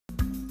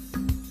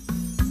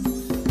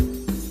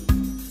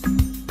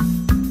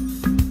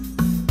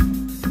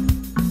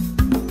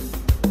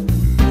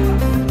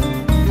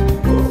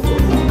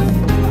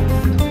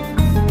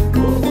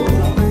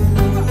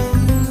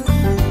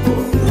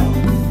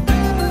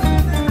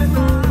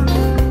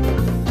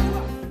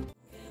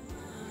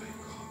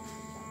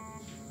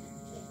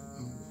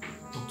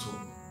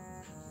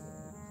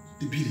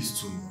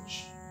too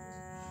much.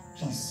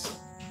 Please,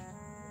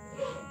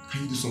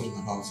 can you do something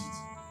about it?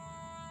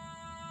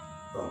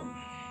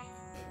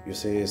 You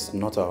say it's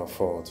not our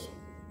fault.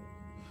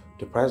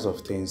 The price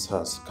of things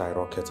has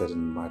skyrocketed in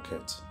the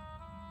market.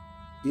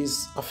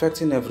 It's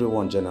affecting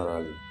everyone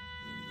generally.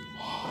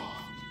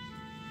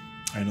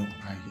 I know,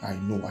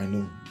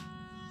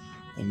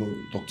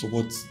 Doctor,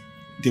 but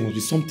there must be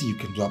something you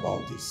can do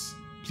about this.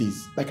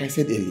 Please, like I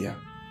said earlier,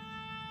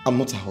 I'm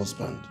not her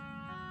husband.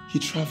 He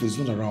travels,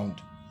 not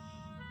around.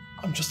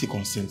 I'm just a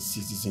concerned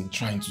citizen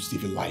trying to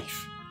save a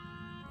life.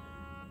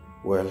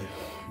 Well,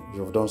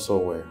 you've done so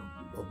well.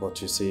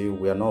 But you see,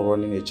 we are not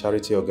running a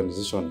charity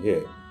organization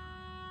here.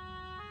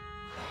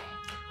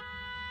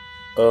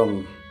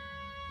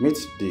 Meet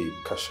the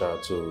cashier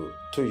to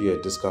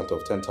 2-year discount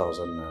of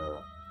 10,000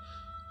 naira.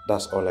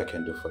 That's all I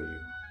can do for you.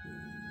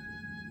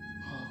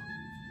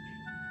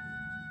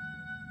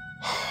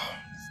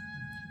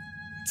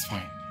 It's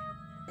fine.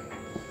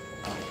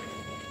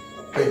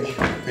 Thank you.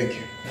 Thank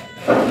you.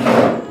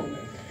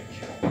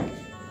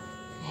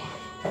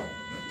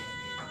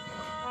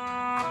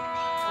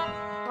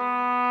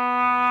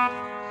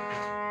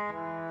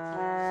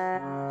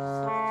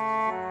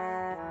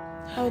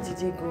 How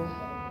did it go?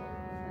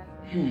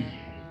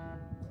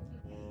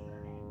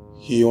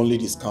 He only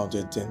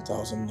discounted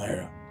 10,000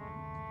 naira.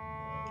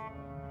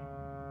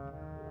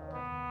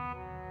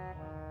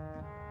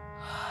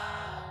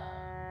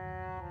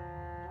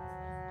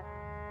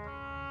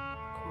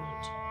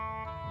 God.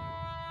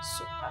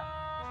 So,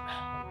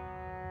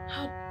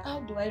 how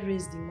do I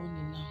raise the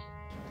money now?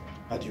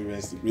 How do you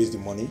raise the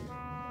money?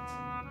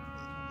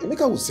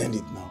 Emeka will send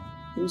it now.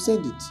 He will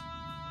send it.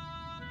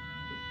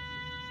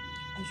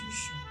 Are you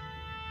sure?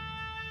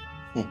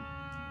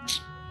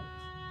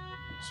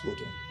 Hold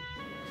on.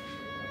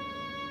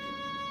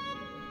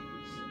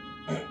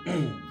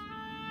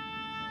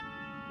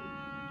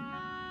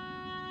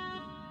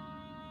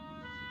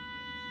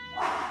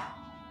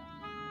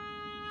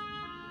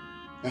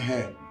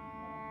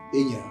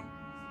 Enya,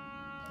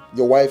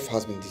 your wife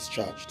has been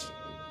discharged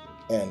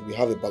and we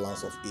have a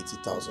balance of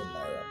 80,000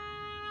 naira.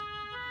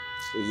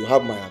 So you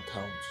have my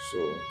account,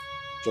 so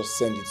just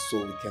send it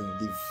so we can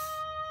leave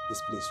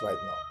this place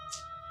right now.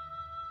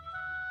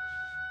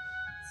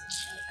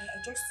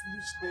 I just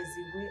wish there's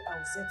a way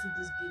I'll settle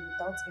this bill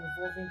without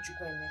involving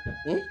Chukwuemeka.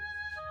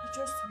 I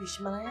just wish,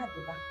 man, I have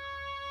the back.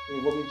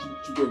 Involving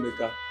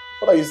Chukwuemeka?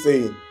 What are you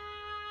saying?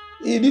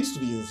 He needs to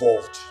be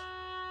involved.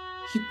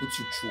 He put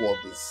you through all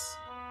this.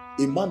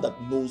 A man that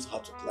knows how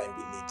to climb a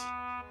lady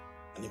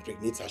and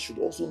impregnate her should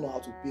also know how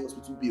to pay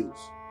hospital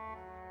bills.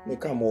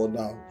 Make her more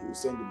down, he will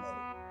send the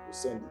money. He will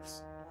send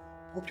it.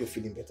 Hope you're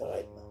feeling better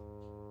right now.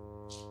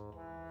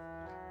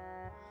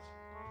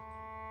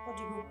 What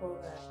do you call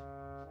that?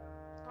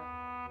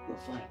 You're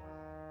fine.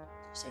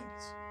 Send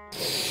it.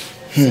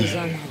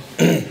 Susanna,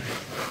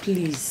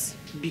 please,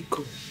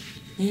 Biko.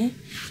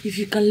 If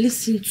you can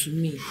listen to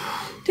me,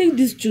 take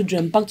these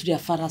children back to their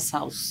father's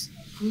house.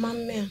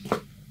 Mama,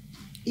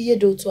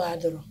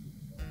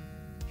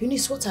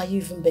 Eunice, what are you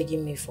even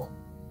begging me for?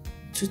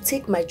 To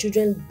take my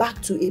children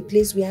back to a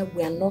place where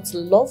we are not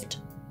loved,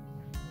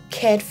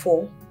 cared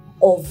for,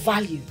 or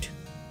valued?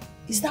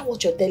 Is that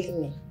what you're telling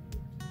me?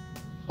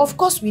 Of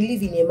course we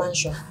live in a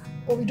mansion,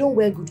 but we don't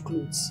wear good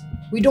clothes.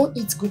 We don't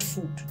eat good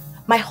food.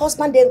 My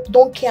husband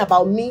don't care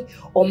about me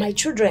or my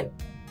children.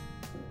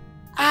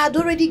 I had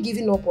already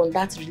given up on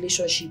that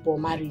relationship or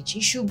marriage.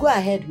 He should go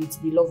ahead with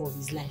the love of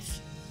his life.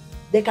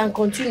 They can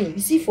continue. You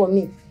see, for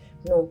me,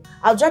 no.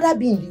 I'd rather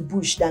be in the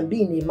bush than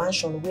be in a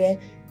mansion where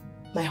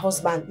my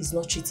husband is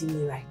not treating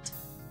me right.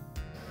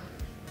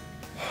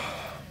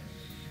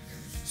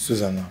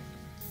 Susanna,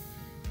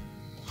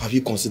 have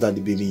you considered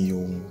the baby in your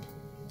womb?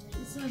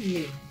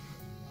 Exactly.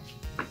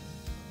 I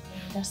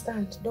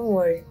understand. Don't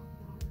worry.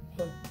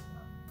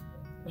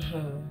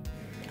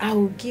 I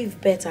will give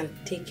birth and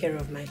take care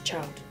of my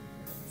child.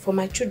 For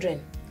my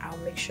children, I'll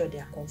make sure they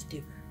are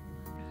comfortable.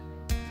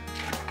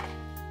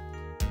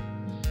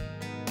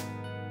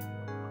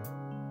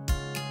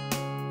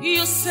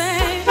 You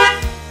say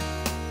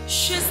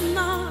she's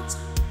not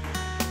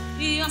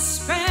your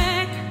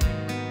spec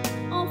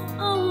of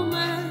a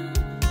woman.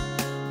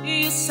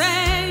 You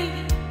say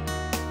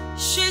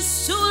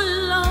she's too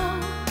low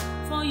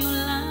for your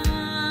liking.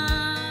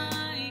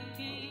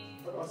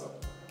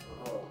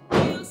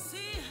 You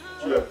see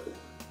her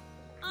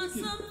as a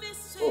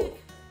mistake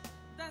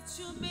that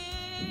you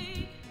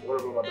make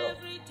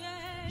every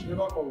day. She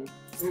never come.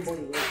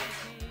 Nobody will come.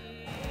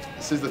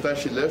 Since the time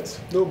she left?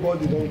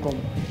 Nobody don't come.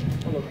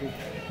 All of you.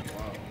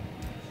 Wow.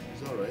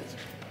 It's all right.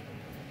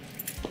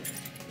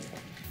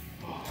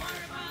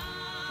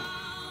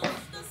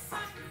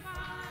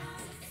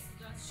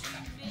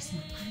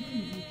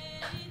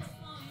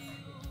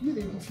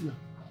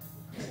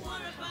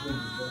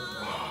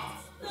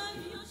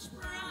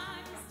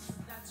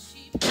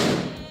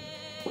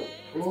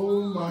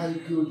 Oh my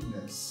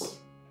goodness.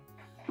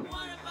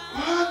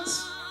 What?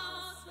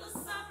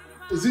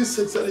 Is this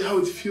exactly how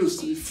it feels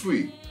to be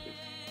free?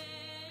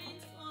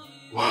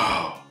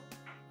 Wow.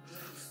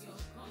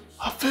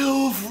 I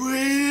feel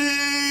free.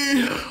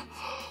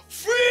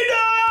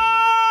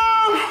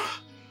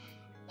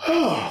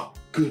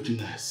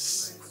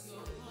 this?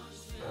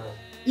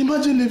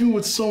 Imagine living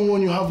with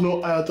someone you have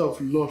no iota of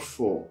love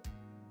for.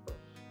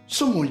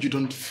 Someone you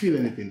don't feel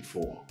anything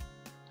for.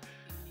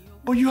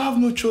 But you have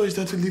no choice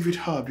than to live with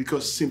her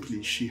because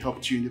simply she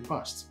helped you in the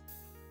past.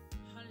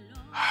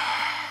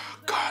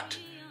 God,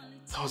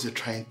 that was a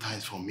trying time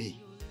for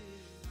me.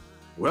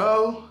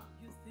 Well,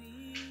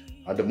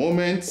 at the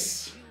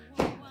moment,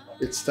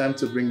 it's time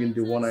to bring in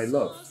the one I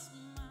love.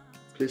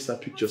 Place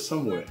that picture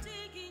somewhere.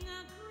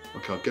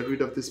 Okay, I'll get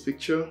rid of this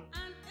picture.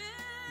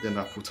 Then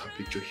I'll put her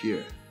picture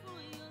here.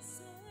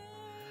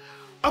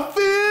 I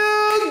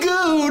feel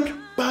good.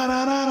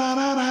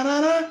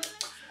 Ba-da-da-da-da-da-da.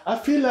 I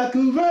feel like a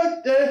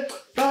birthday.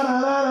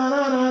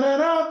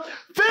 Ba-da-da-da-da-da-da.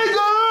 Feel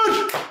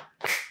good.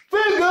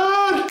 Feel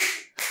good.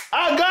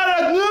 I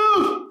gotta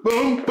move.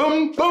 Boom,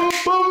 boom, boom,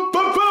 boom,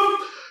 boom, boom.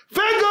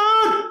 Feel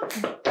good.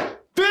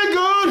 Feel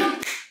good.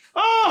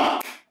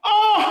 Oh,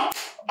 oh,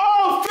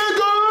 oh, feel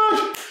good.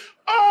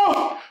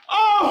 Oh,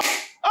 oh,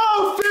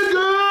 oh, feel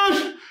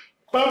good.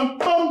 Bum,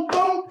 bum,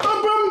 bum, bum,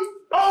 bum.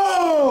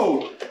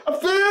 Oh, I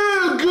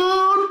feel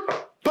good.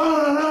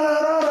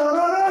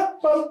 Ba-da-da-da-da-da-da.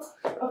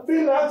 I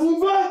feel like a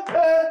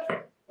birthday.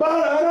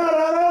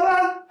 Ba-da-da-da-da-da.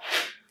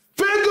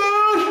 Feel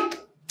good.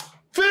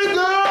 Feel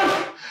good.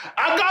 I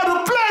gotta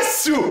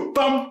bless you.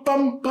 Bum,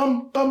 bum, bum,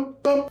 bum,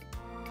 bum.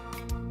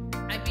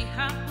 I be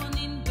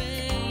happening,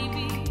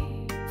 baby.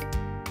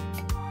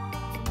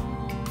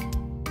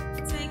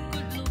 Take a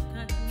good look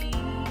at me.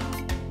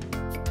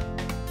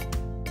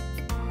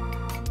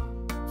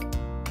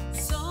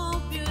 So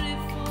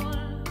beautiful,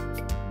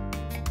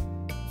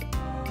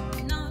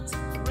 not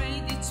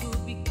ready to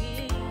be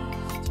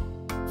caged.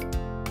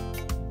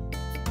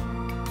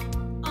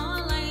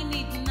 All I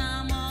need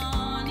now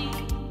money.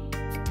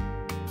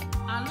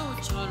 I know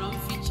Choron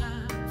feature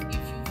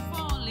if you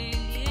fall in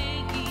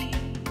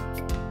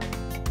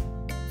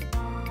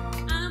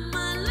I'm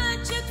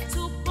allergic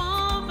to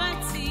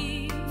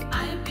poverty. I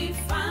be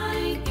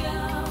fine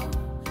girl,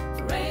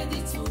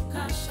 ready to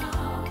cash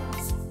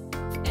out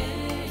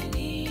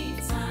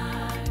anytime.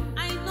 I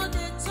know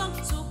they talk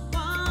to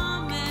poor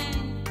men.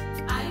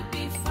 I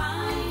be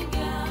fine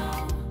girl,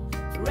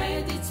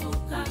 ready to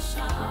cash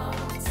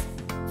out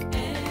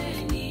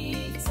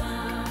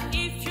anytime.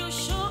 If you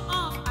show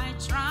up, I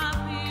trap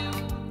you.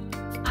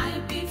 I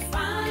be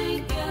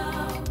fine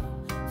girl,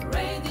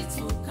 ready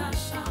to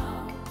cash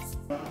out.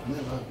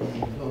 Never been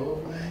in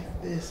love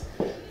like this.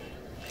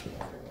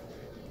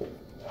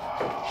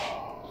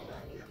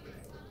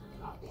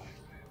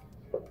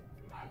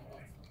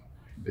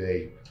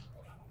 Babe,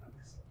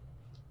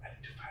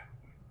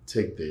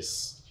 take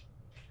this.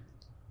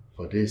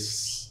 For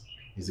this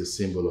is a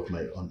symbol of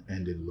my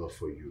unending love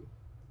for you.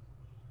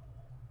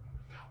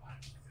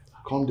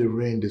 Come the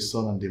rain, the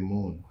sun, and the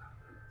moon,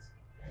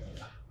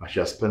 I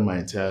shall spend my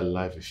entire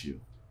life with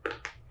you.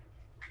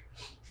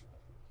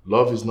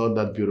 Love is not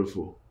that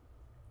beautiful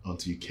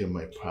until you came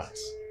my path.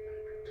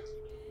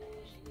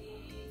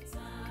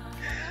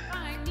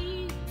 I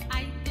need,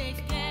 I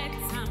take get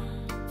some.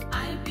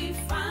 I be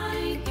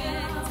fine,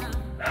 get some.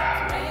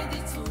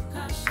 Ready to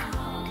cash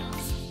out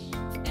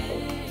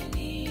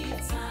anytime.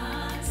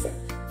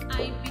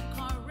 I be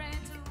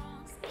correct.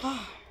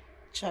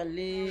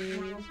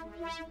 Charlie.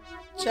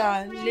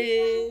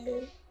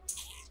 Charlie.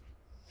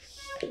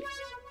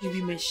 You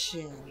be my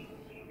shame.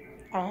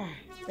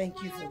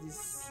 Thank you for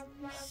this.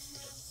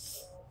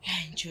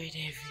 I enjoyed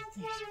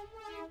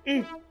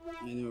everything.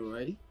 I know,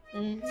 right?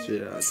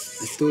 Sweetheart,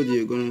 I told you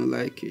you're gonna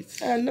like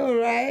it. I know,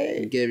 right?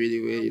 You get really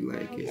where you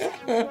like it.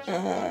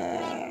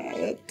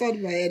 I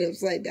turned my head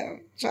upside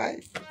down.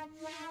 Try.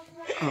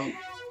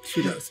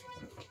 Sweetheart,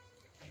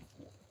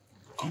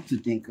 come to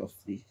think of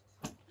it,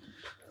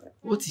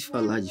 what if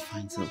Alaji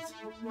finds out?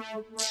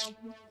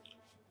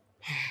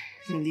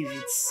 Leave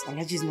it.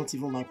 Alaji is not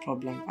even my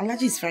problem.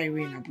 Alaji is far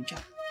away in Abuja,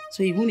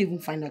 so he won't even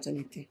find out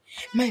anything.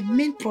 My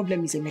main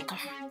problem is Emeka.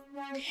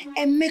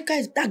 Emeka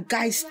is that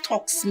guy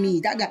stalks me.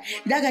 That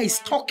guy is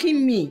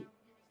stalking me.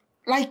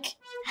 Like,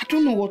 I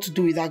don't know what to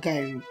do with that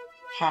guy.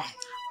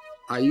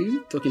 Are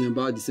you talking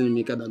about the same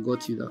Emeka that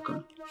got you that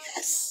car?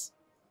 Yes.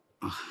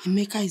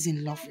 Emeka is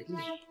in love with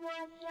me.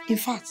 In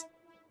fact,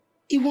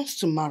 he wants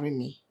to marry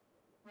me.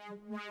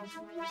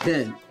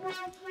 Then,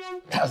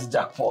 that's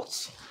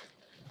jackpot.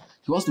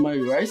 He wants to marry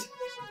you, right?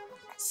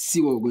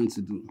 See what we're going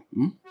to do.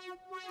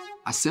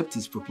 Accept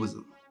his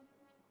proposal.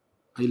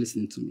 Are you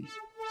listening to me?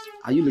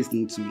 Are you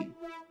listening to me?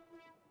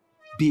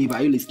 Babe,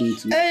 are you listening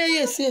to me?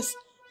 Yes.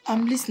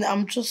 I'm listening.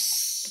 I'm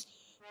just...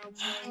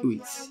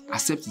 Wait,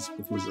 accept his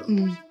proposal.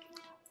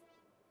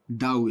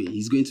 That way,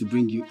 he's going to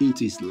bring you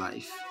into his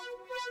life.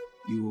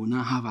 You will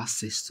now have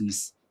access to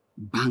his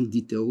bank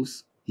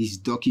details, his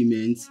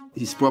documents,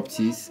 his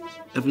properties,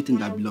 everything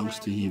that belongs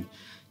to him.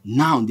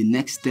 Now, the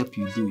next step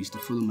you do is to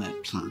follow my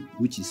plan,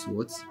 which is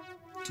what?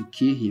 To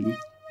kill him,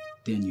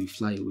 then you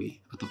fly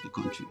away out of the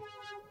country.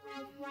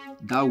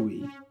 That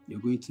way, you're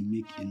going to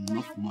make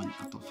enough money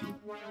out of him.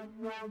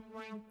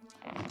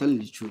 I'm telling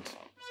you the truth.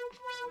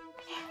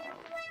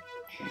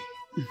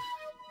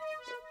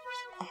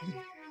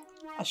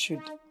 I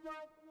should...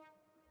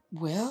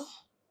 Well,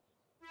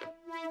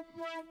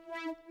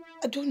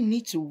 I don't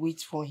need to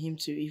wait for him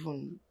to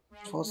even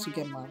for us to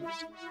get married.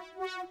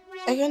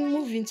 I can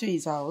move into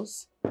his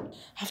house.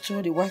 After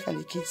all, the wife and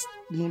the kids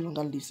no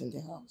longer lives in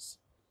the house.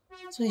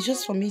 So it's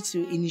just for me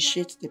to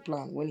initiate the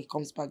plan when he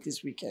comes back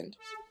this weekend.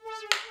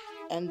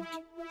 And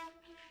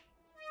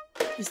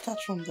we start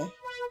from there.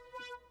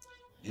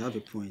 You have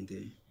a point there.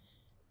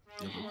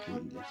 You have a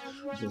point there.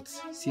 But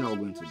see how we're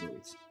going to do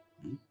it.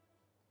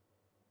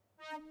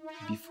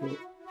 Before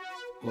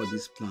all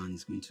this plan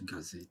is going to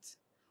gazette,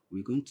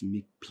 we're going to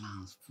make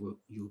plans for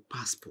your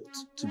passport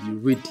to be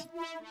ready.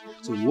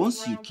 So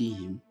once you kill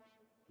him,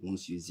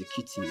 once you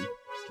execute him,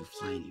 you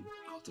fly him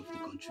out of the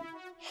country.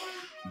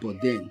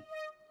 But then,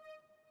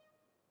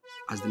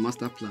 as the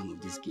master plan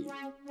of this game,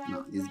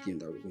 now this game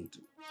that we're going to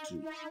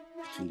do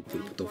between the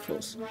both of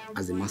us,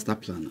 as a master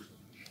planner,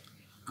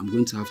 I'm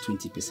going to have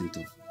 20%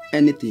 of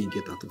anything you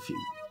get out of him.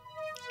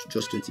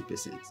 Just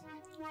 20%.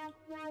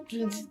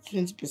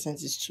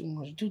 20% is too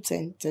much. Do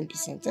 10%.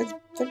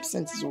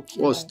 10% is okay.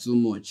 What's too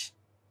much?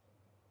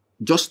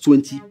 Just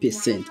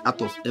 20%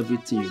 out of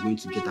everything you're going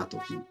to get out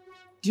of him.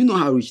 Do you know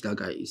how rich that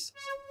guy is?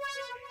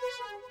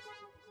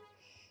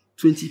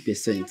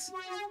 20%.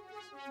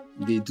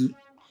 They do.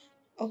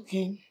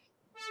 Okay.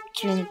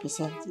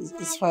 20%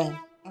 is fine.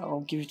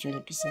 I'll give you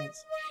 20%.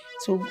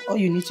 So all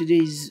you need to do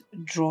is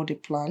draw the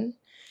plan,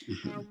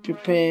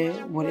 prepare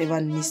whatever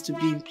needs to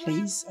be in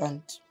place,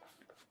 and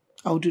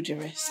I'll do the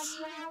rest.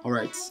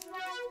 Alright.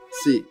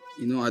 See,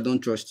 I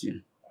don't trust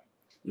you.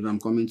 If I'm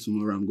coming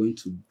tomorrow, I'm going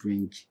to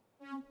bring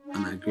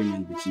an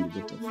agreement between the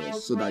both of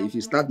us so that if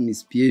you start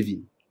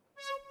misbehaving,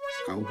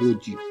 I'll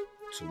hold you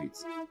to it.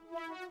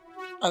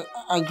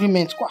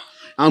 Agreement? What?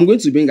 I'm going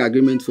to bring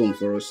agreement form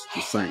for us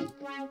to sign.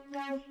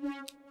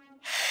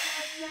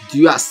 Do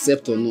you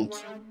accept or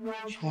not?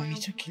 You want me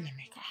to kill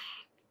Emeka?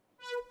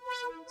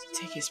 To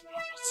take his property?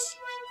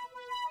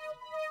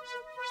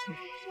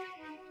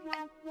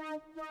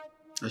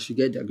 I should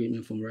get the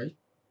agreement form, right?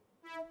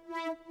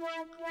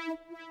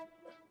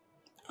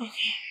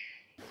 Okay.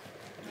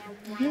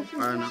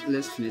 Alright, now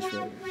let's finish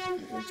for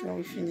What are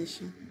we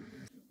finishing?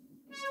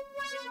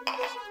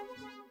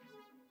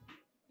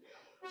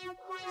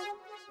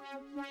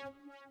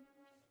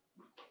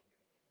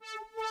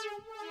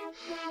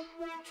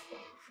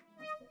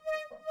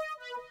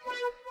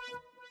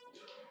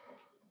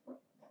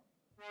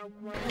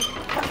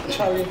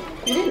 Charlie,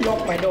 you didn't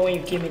lock my door when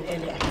you came in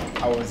earlier.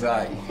 How was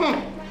I?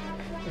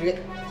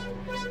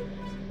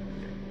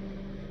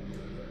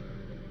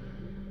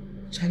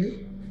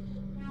 Charlie?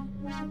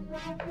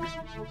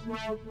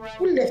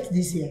 Who left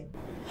this here?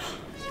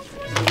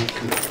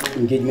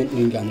 Engagement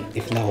ring and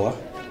a flower.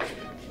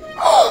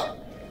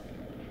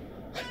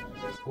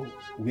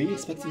 Were you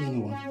expecting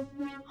anyone?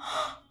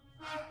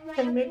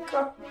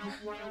 Emeka.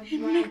 Hey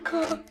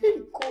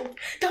God.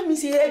 That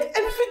means he heard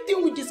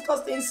everything we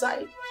discussed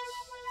inside.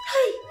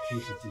 Hey.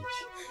 Yes, it did.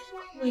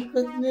 Oh my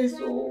goodness,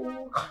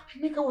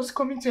 Emeka was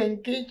coming to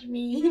engage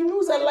me. He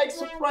knows I like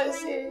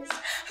surprises.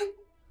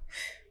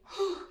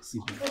 See,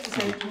 you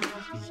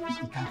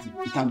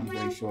can't be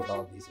very sure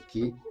about this,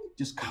 okay?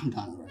 Just calm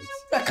down, right?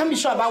 I can't be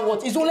sure about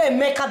what? It's only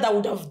Emeka that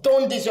would have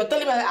done this. You're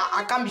telling me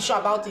I can't be sure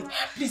about it.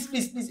 Please.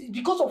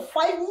 Because of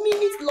 5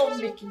 minutes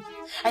lovemaking,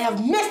 I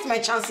have messed my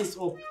chances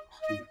up.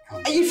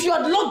 If you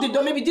had locked the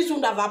door, maybe this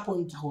wouldn't have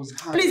happened. I was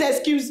high. Please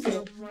excuse me.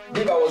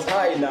 Babe, I was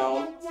high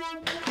now.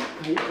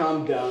 Can you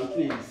calm down,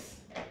 please?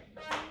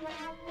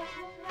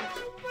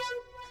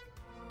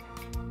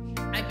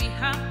 I be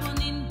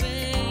happening,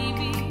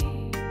 baby.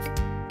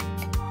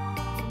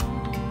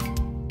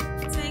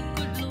 Take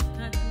a good look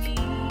at me.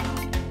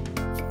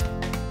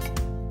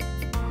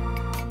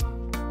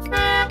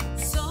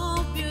 So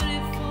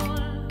beautiful,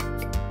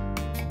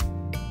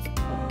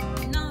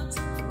 not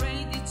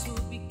ready to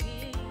be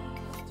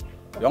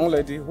kissed. Young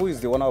lady, who is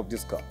the owner of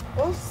this car?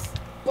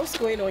 What's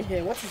going on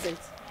here? What is it?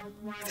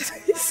 This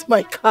is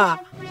my car.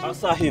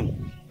 Answer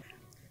him.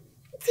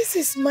 This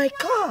is my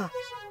car.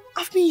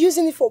 I've been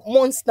using it for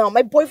months now.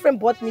 My boyfriend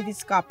bought me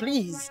this car,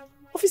 please.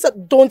 Officer,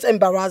 don't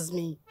embarrass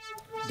me.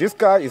 This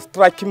car is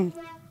striking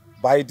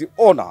by the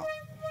owner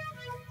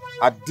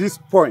at this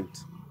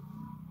point.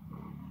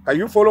 Can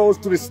you follow us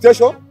to the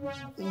station?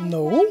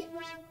 No,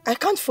 I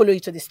can't follow you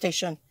to the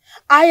station.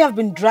 I have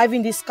been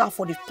driving this car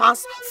for the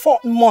past 4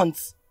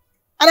 months.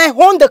 And I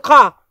own the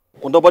car.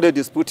 Will nobody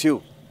dispute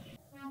you?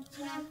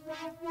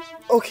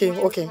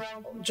 Okay.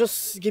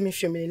 Just give me a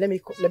few minutes.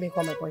 Let me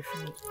call my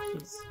boyfriend,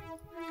 please.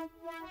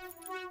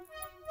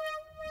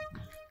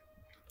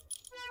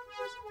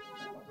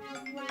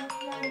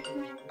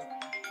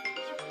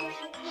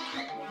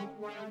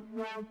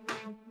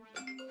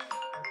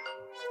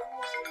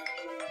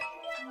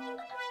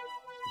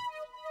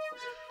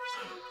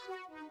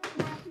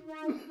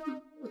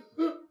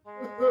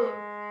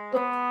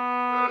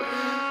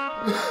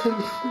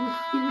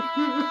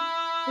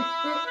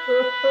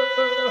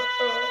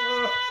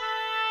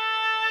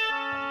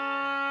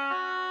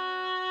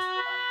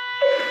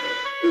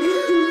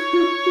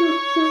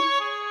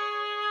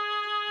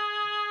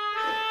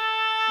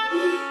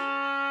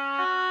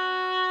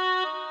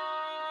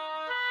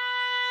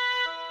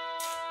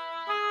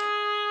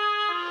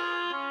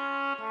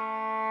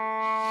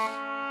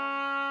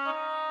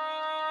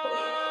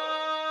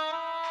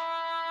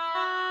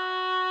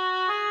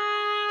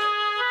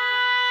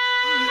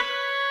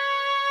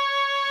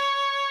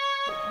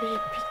 Babe,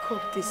 pick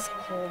up this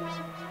call.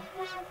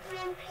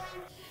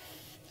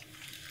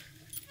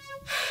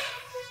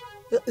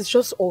 It's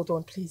just hold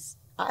on, please.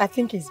 I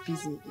think he's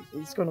busy.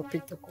 He's gonna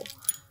pick the call.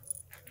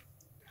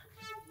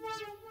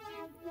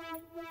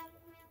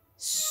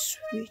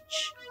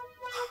 Switch.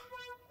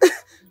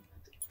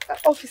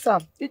 Officer,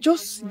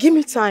 just give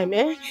me time,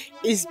 eh?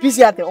 He's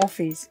busy at the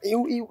office. He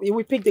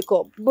will pick the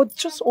call. But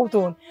just hold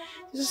on.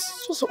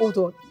 Just hold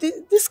on.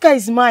 This guy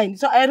is mine.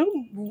 So I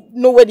don't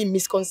know where the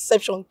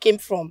misconception came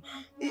from.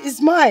 It's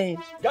mine.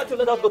 Get in,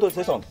 let us go to the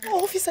station.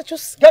 Oh, officer,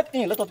 just... Get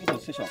in, let us go to the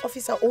station.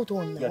 Officer, hold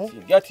on now.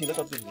 Get in, let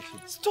us go to the station.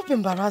 Stop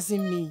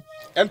embarrassing me.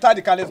 Enter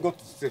the car, let's go to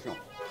the station.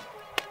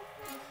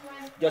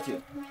 Get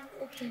here.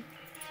 Okay.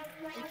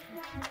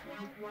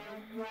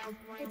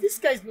 This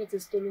guy is not a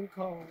stolen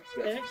car.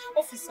 Eh?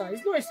 Officer,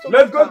 it's not a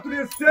stolen car. Let's go to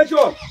the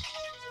station.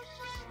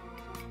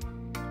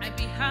 I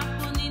be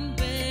happening,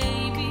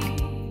 baby.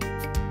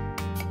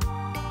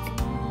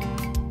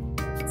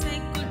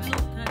 Take a look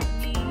at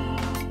me.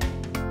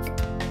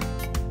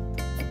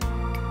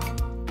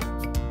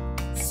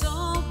 So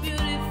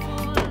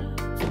beautiful,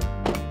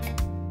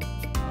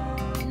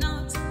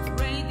 not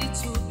ready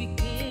to be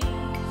caged.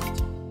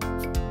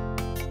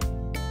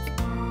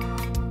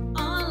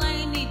 All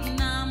I need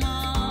now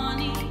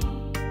money.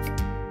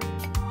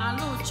 I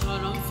know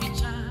choron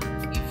feature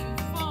if you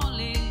fall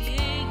in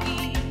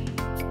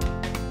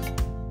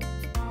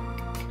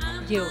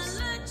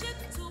Girls.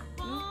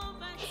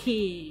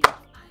 Hey.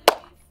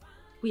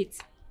 Wait.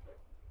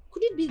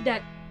 Could it be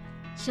that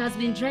she has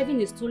been driving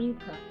a stolen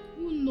car?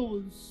 Who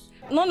knows?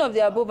 None of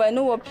the above. I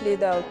know what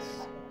played out.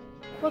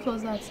 What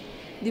was that?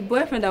 The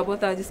boyfriend that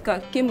bought her this car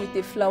came with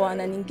a flower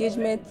and an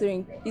engagement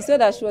ring. He said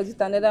that she was with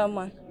another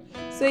man.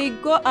 So he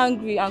got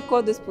angry and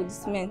called those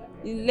policemen.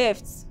 He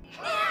left.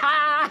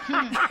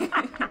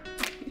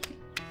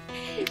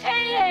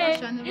 Hey!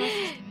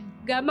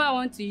 Grandma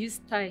wants to use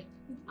style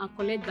and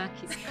collect back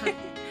his car.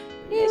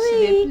 She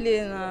dey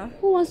play now.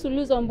 Who wants to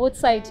lose on both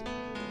sides?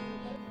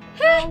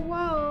 Oh,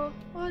 wow.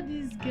 All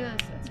these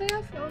girls.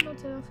 Tire for not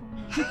tire for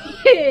me.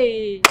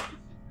 Hey!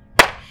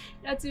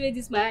 That's where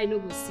this my eye no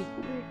go see.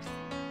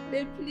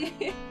 They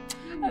play.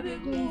 I dey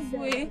go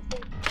away.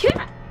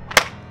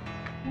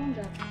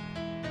 Wonder.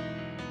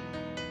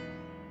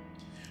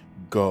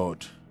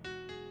 God.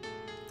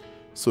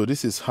 So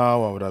this is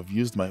how I would have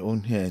used my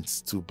own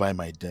hands to buy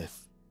my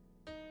death.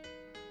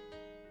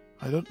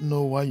 I don't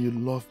know why you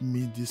love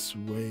me this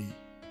way.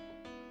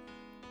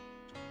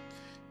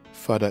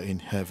 Father in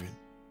heaven,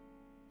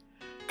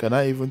 can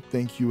I even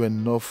thank you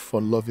enough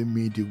for loving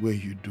me the way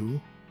you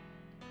do?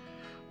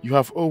 You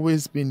have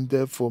always been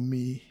there for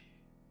me.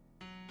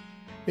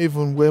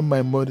 Even when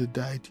my mother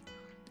died,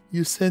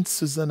 you sent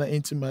Susanna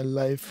into my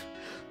life.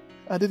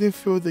 I didn't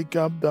feel the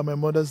gap that my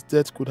mother's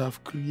death could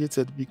have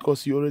created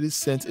because you already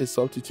sent a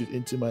substitute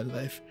into my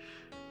life.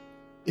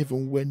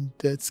 Even when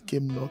death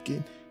came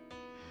knocking,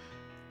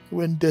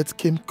 when death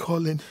came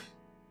calling,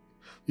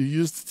 you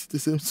used the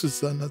same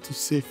Susanna to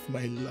save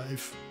my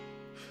life.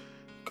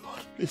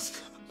 God,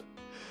 please.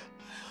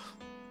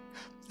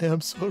 I am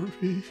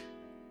sorry.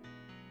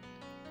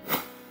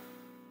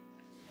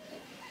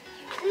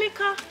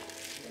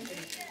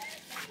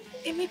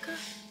 Emeka.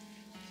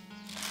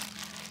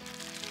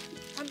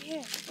 I'm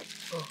here.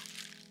 Oh,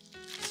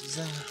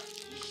 Susanna.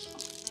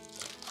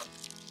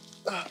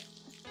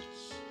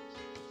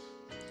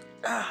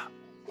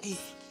 Hey.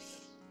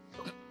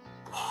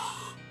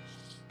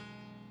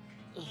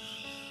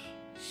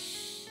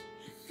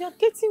 You're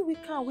getting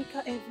weaker and weaker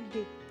every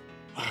day.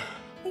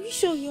 Are you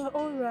sure you're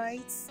all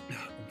right? Yeah,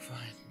 I'm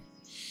fine.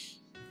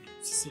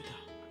 Sit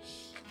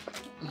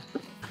down.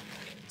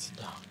 Sit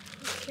down.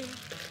 Okay.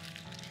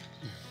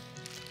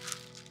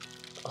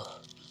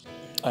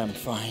 I am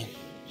fine.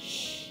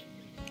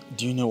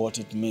 Do you know what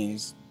it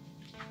means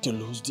to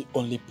lose the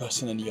only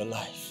person in your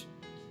life?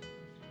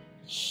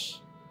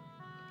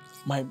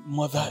 My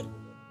mother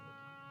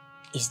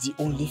is the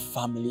only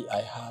family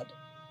I had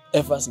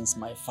ever since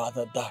my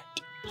father died.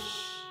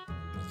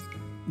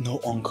 No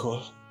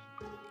uncle,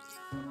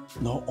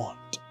 no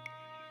aunt,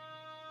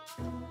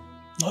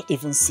 not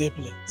even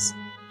siblings.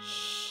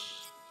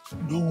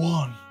 No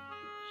one.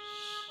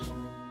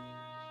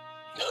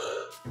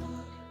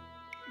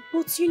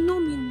 But you know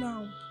me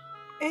now,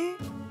 eh?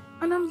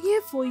 And I'm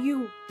here for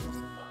you.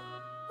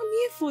 I'm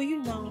here for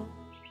you now.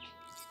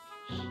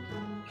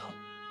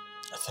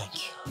 Thank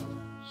you.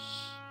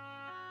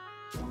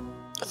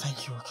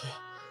 Thank you, okay?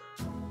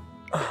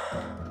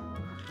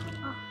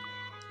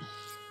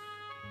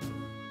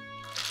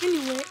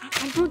 Anyway,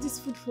 I brought this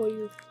food for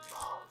you.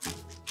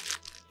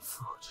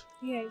 Food?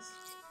 Yes.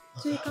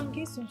 So you can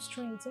get some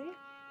strength, eh?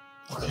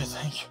 Okay,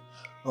 thank you.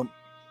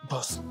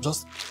 Boss,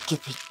 just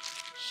keep it.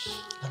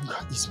 Let me go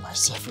eat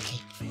myself,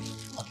 okay?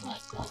 I'm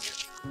right back.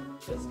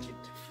 Let's keep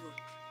the food.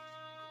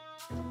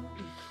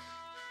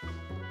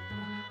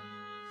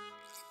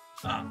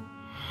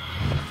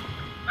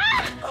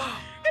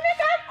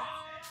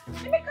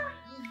 Emeka!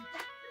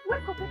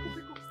 Wake up,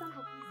 stand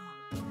up.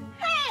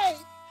 Hey!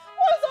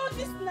 What's all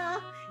this now?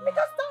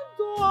 Emeka, stand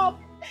up!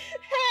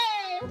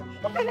 Hey!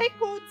 How can I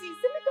call this?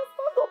 Emeka,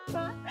 stand up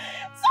now.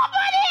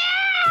 Somebody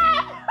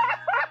help!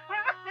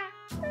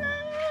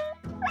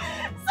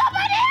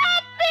 Somebody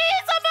help me!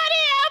 Somebody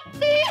help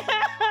me!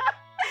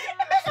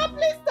 Emeka,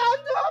 please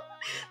stand up.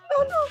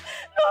 No.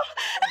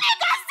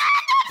 Emeka,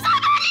 stand up!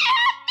 Somebody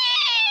help me!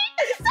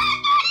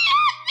 Somebody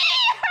help me!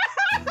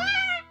 Emeka!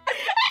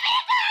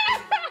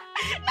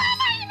 No,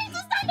 you need to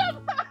stand up!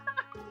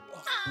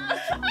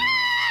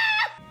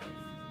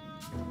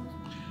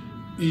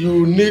 You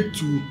need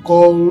to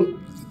call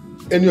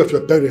any of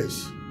your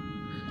parents.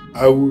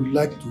 I would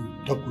like to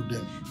talk with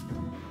them.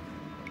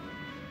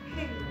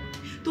 Hey,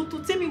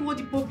 Doctor, tell me what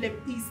the problem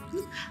is.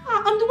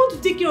 I'm the one to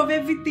take care of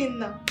everything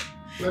now.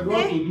 You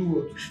want to do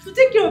what? To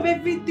take care of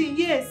everything,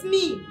 yes,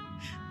 me.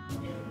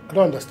 I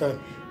don't understand.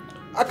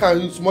 How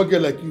can a small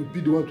girl like you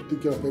be the one to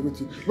take care of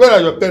everything? Where are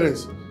your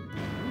parents?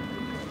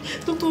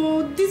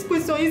 Doctor, this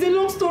question is a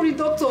long story,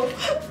 Doctor.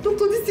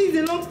 Doctor, this is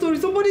a long story.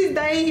 Somebody is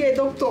dying here,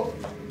 Doctor.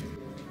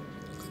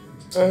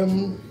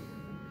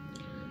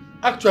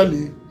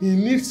 Actually, he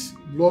needs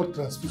blood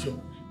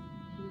transfusion.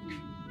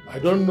 I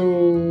don't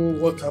know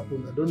what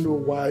happened. I don't know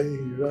why he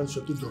ran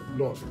shortage of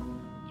blood.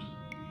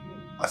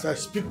 As I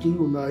speak to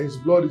you now, his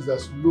blood is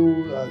as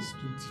low as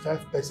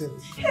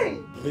 25%.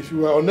 Hey. And if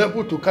you are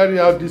unable to carry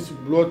out this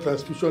blood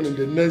transfusion in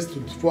the next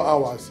 24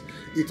 hours,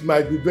 it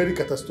might be very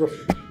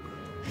catastrophic.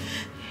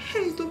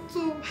 Hey,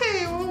 Doctor.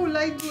 Hey, what will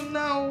I do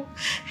now?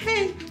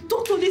 Hey,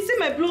 Doctor, they say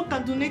my blood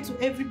can donate to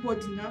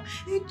everybody now.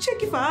 Hey,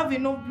 check if I have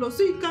enough blood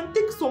so you can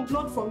take some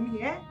blood from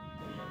me, eh?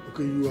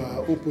 Okay, you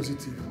are O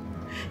positive.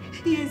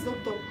 Yes,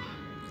 Doctor.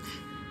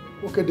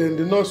 Okay, then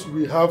the nurse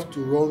will have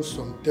to run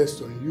some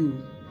tests on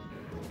you.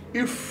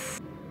 If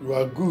you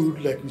are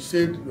good, like you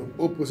said, you're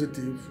O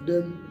positive,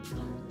 then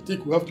I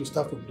think we have to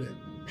start from there.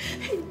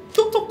 Hey,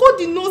 Doctor, call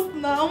the nurse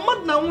now.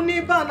 Now,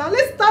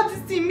 let's start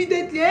this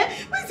immediately, eh?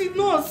 Where's the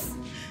nurse?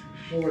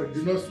 Don't worry,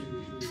 the nurse will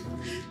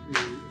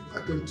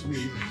attend to me.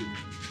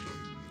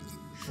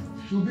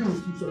 She'll be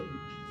with you shortly.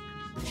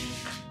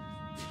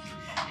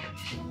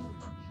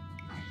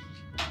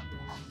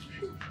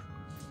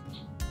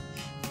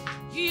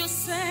 You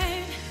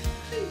say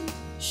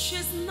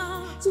she's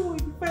not your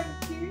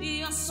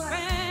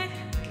spec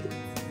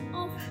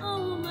of a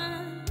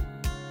woman.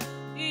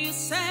 You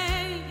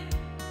say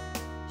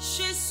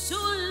she's too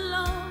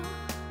low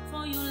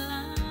for your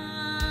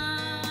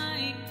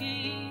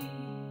liking.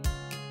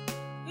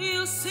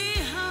 You see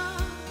her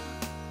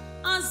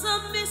as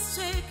a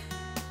mistake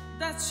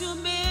that you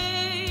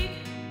make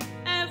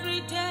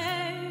every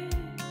day.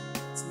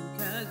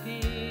 Think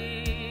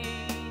again.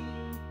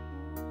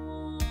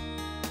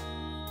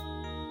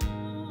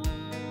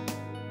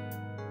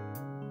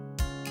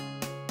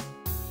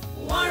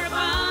 What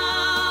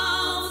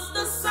about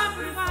the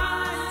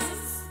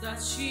sacrifice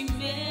that she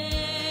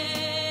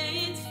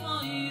made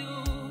for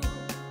you?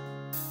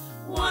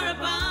 What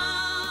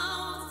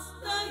about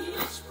the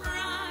huge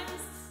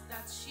price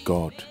that she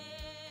God,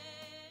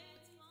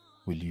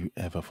 will you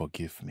ever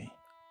forgive me?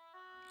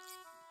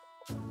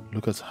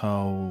 Look at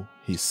how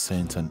He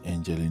sent an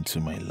angel into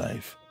my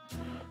life.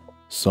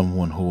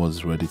 Someone who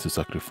was ready to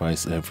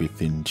sacrifice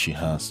everything she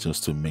has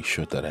just to make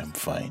sure that I'm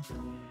fine.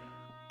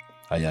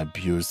 I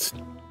abused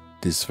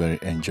this very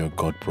angel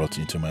God brought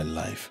into my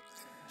life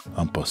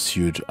and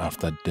pursued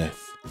after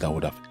death that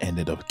would have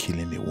ended up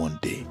killing me one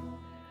day.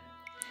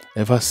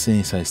 Ever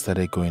since I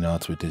started going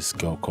out with this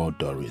girl called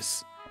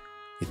Doris,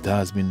 it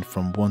has been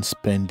from one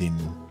spending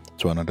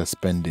to another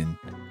spending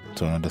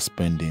to another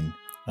spending,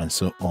 and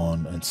so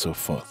on and so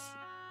forth.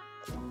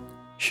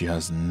 She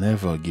has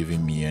never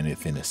given me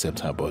anything except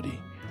her body,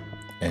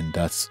 and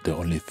that's the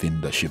only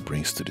thing that she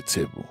brings to the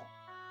table.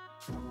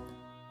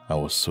 I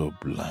was so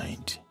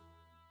blind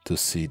to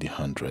see the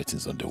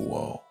handwritings on the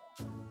wall.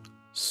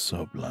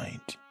 So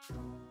blind.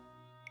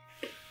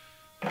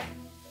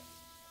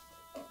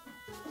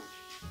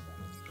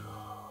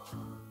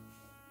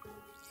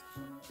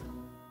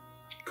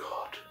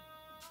 God,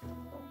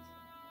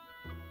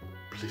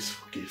 please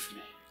forgive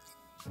me.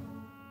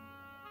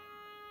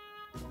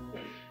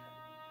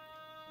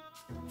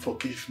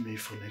 Forgive me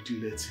for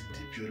neglecting the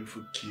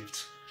beautiful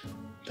gift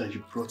that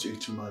you brought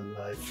into my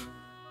life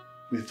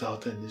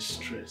without any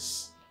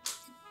stress.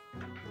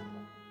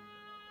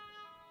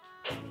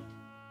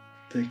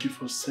 Thank you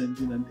for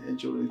sending an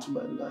angel into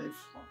my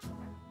life.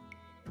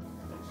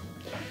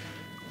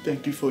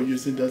 Thank you for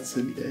using that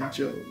same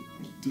angel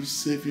to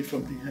save me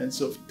from the hands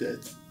of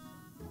death.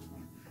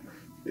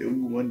 A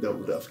woman that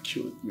would have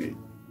killed me.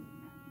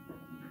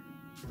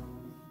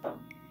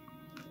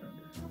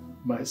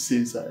 My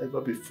sins are ever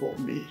before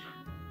me.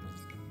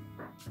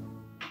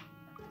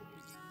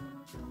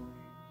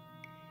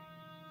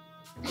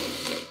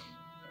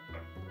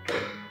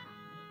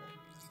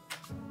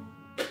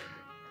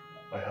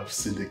 I have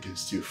sinned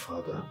against you,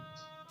 Father.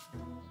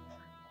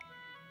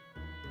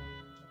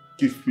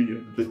 Give me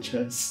another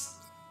chance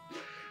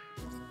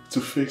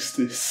to fix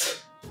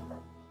this.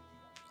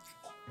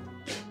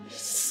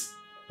 Please,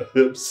 I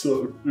am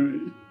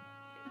sorry.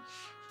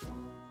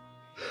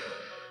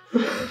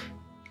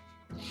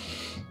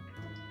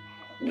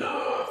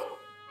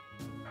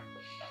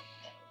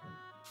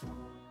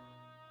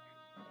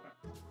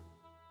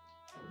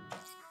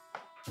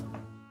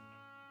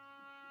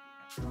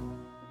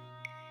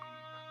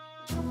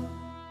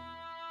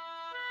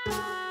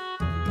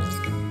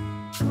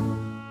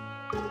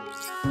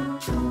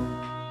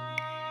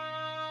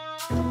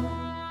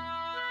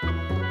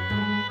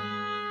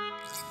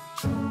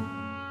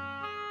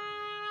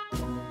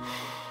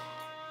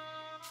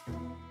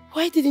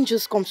 Why didn't he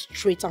just come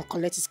straight and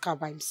collect his car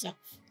by himself?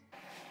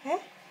 Eh?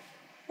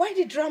 Why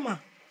the drama?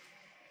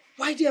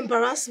 Why the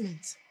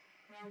embarrassment?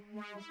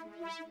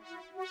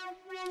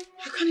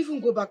 I can't even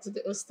go back to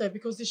the hostel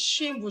because the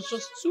shame was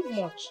just too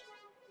much.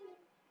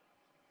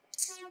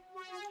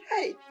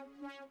 Hey!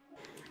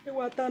 Hey,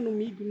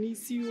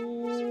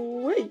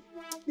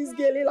 this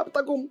girl,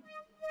 but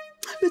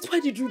why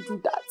did you do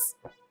that?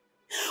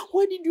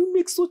 Why did you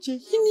make such a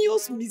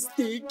heinous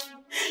mistake?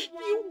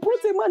 You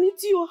brought a man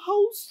into your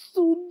house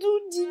to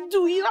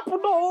do. He opened the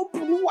door.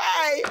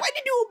 Why? Why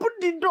did you open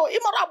the door?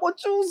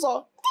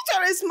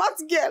 You're a smart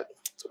girl.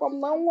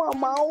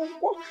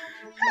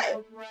 Hey,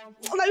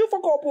 now you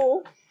fuck up.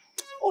 Oh.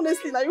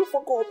 Honestly, now you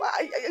fuck up.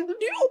 Do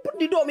you open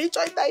the door? Make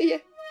sure it's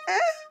here. Eh?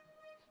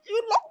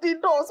 You lock the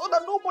door so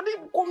that nobody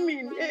will come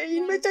in.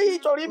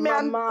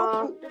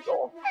 Mama, open the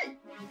door. Hey.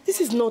 This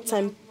is no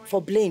time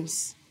for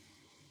blames.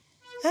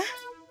 Huh?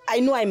 I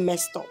know I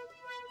messed up.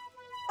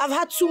 I've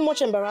had too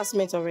much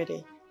embarrassment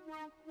already.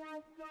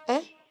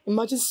 Eh?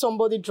 Imagine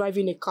somebody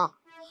driving a car,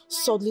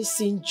 suddenly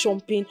seen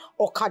jumping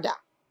Okada.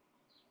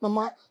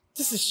 Mama,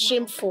 this is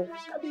shameful.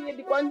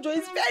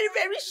 It's very,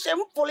 very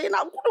shameful.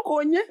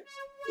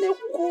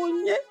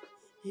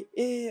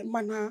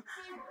 Mana,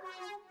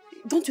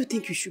 don't you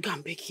think you should go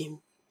and beg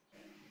him?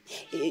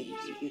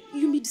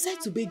 You may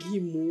decide to beg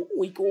him,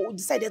 or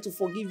decide to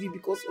forgive you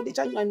because the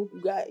child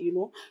guy, you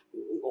know,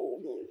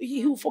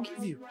 he will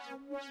forgive you.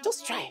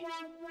 Just try.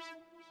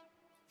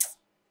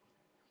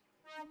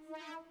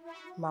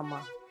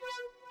 Mama.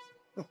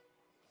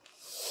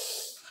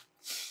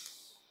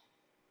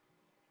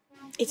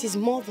 It is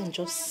more than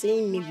just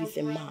seeing me with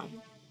a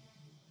man.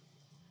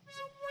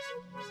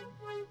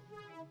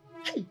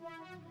 Hey.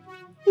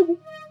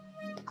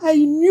 I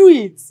knew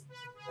it.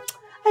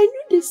 I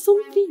knew there's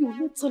something you're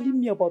not telling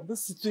me about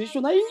this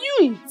situation. I knew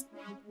it.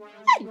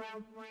 Hey.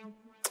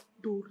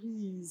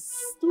 Doris.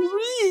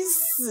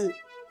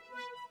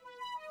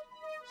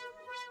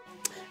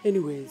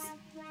 Anyways,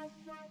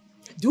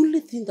 the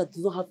only thing that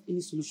does not have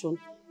any solution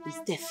is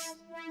death.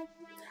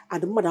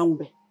 And the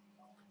mother,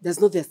 there's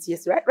no death,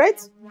 yes,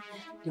 right?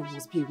 There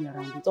must be a way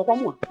around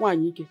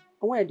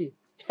it.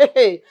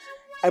 Hey,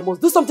 I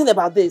must do something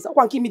about this. I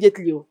want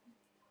immediately.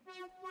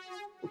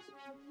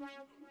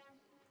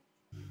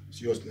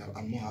 Seriously,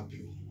 I'm not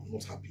happy. I'm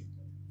not happy.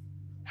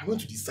 I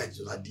went to decide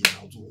the other day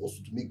now to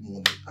make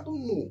money. I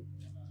don't know.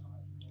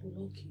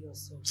 Don't kill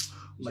yourself.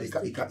 Like,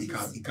 it can't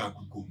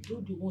go.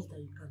 Do the ones that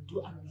you can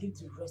do and leave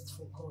the rest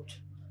for God.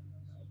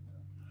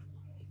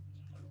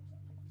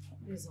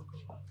 Yes,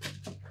 okay.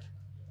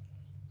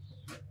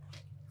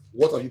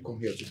 What have you come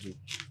here to do?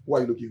 What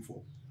are you looking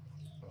for?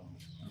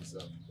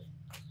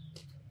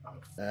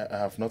 I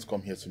have not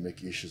come here to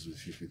make issues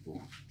with you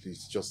people.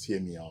 Please, just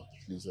hear me out.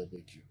 Please, I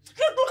beg you.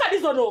 Look at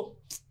this one, oh.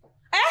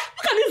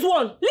 Look at this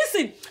one.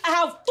 Listen, I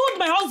have told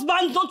my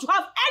husband not to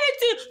have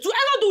anything to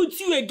ever do with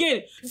you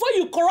again. Before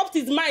you corrupt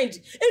his mind.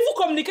 Evil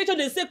communication,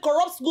 they say,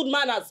 corrupts good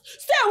manners.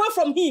 Stay away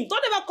from him.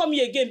 Don't ever come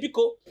here again,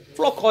 Biko.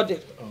 Flock order.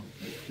 Oh,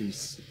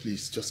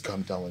 please, just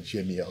calm down and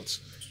hear me out.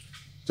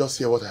 Just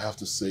hear what I have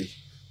to say.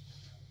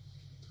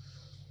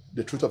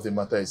 The truth of the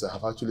matter is I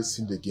have actually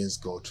sinned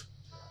against God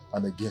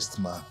and against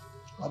man.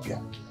 Okay.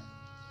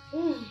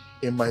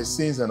 In my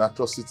sins and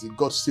atrocity,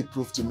 God still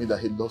proved to me that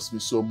He loves me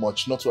so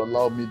much, not to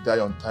allow me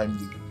die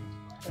untimely.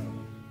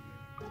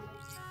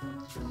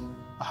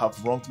 I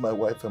have wronged my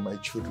wife and my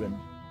children,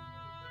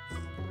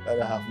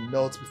 and I have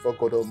knelt before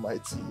God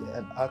Almighty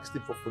and asked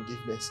Him for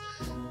forgiveness.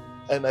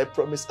 And I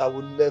promise I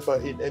will never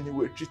in any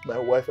way treat my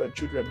wife and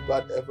children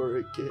bad ever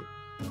again.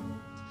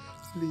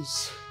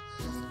 Please,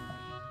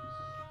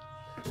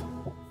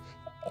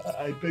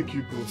 I beg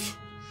you both,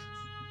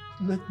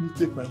 let me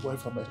take my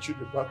wife and my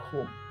children back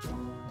home.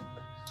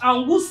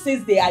 And who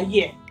says they are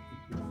here?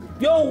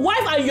 Your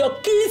wife and your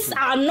kids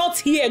are not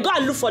here. Go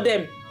and look for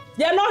them.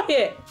 They are not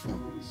here.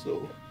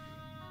 So,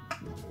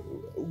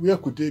 where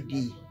could they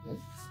be?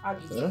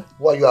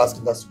 Why are you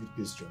asking that stupid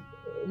question?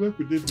 Where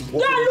could they be? Go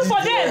and look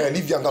for them.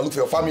 Leave here and go look for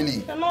your family.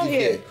 They're not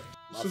here.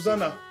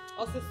 Susanna.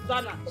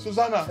 Susanna.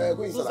 Susanna.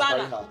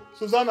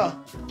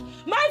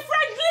 My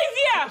friend, leave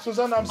here.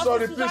 Susanna, I'm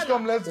sorry. Please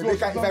come, let's go.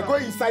 If I go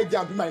inside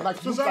there and be my mic,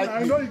 Susanna,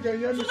 I know you can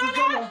hear me.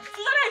 Susanna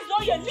is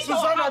not here. Leave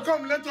Susanna,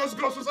 come, let us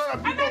go. Susanna,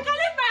 pick up.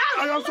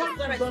 I am sorry.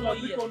 Susanna,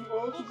 pick up.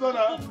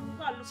 Oh,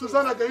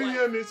 Susanna, can you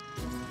hear me?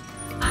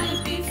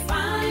 I'll be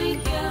fine,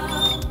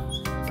 girl,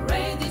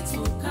 ready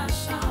to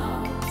cash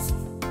out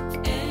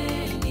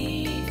anytime.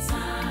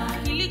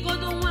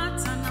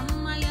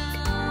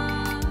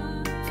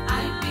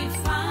 I'll be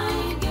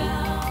fine,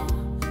 girl,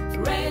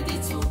 ready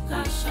to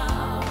cash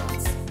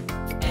out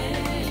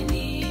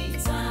anytime.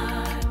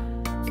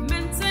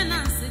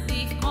 Maintenance be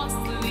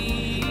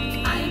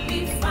costly. I'll be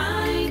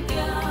fine,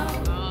 girl,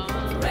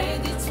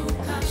 ready to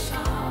cash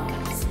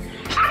out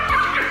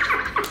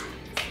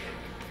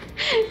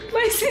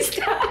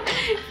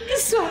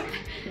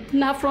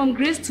Now from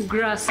grace to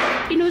grass.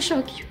 It no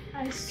shock you.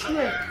 I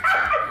swear.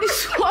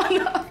 This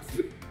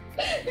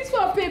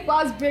one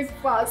papers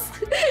breakfast.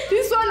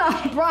 This one a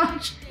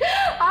brunch.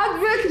 I'll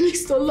break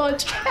mix to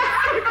lunch.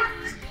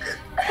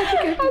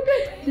 Okay.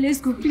 Let's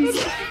go,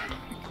 please.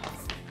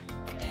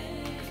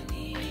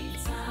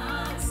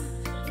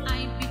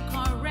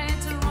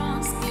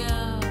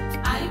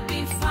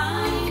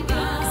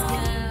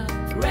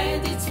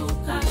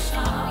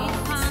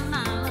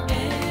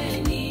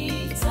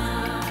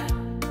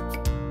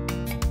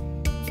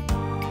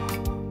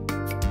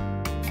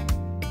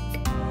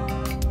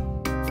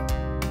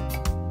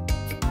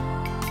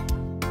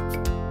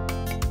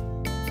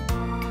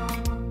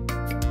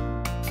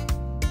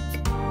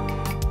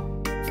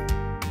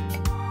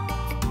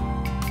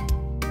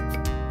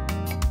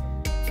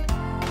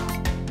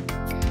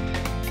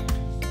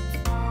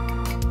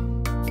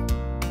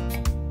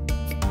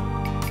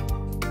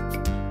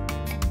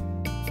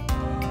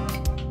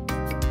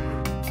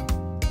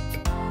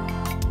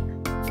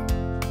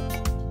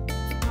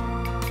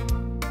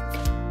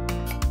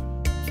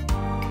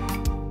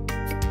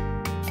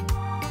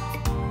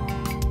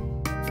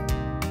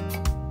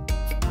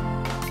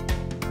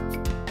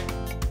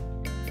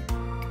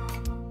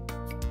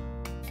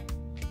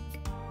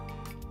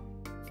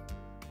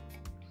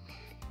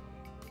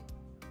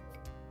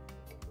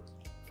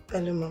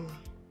 Hello, Mama.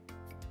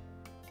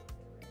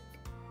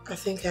 I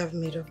think I've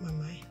made up my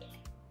mind.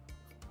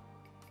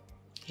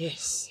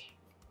 Yes.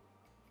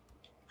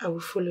 I will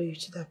follow you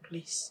to that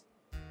place.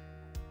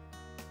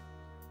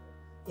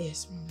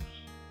 Yes, Mama.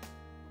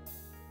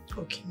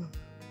 Okay, Mama.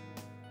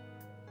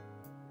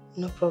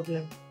 No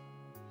problem.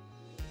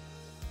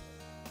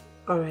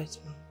 Alright,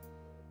 Mama.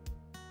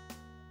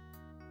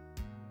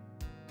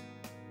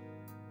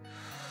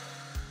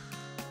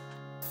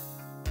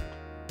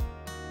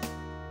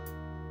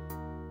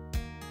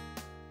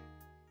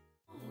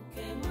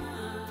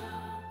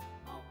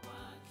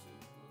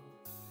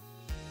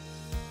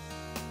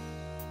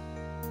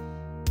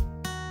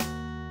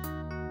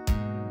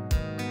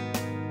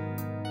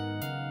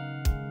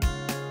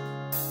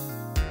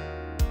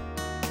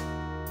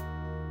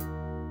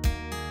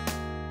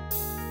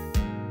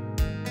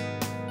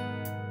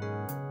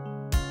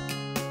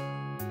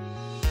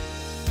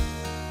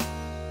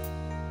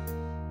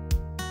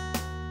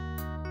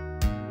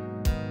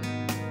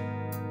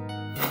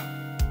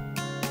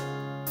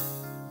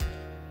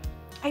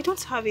 I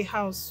don't have a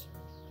house.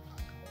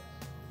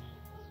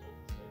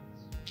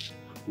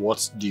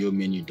 What do you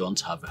mean you don't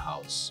have a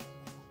house?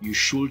 You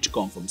should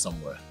come from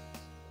somewhere.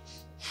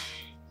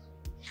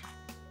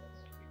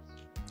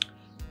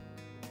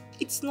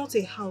 It's not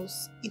a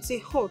house, it's a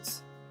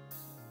hut.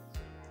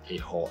 A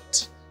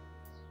hut?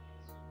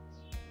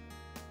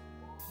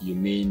 You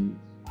mean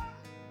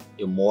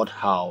a mud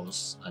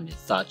house and a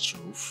thatch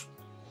roof?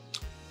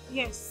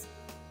 Yes.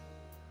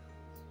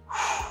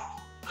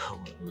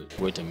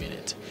 Wait a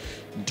minute.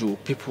 Do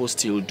people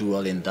still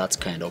dwell in that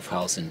kind of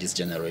house in this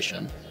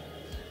generation?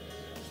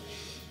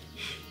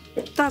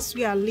 That's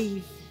where I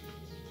live.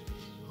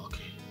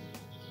 Okay,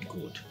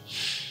 good.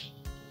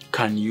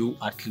 Can you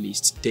at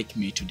least take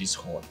me to this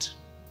hut?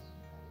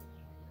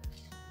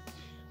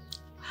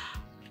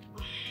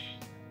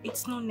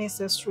 It's not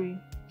necessary.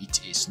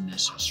 It is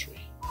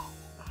necessary.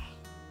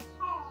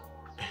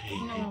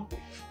 No.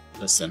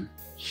 Listen,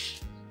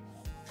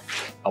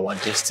 our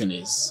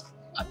destinies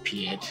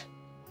appeared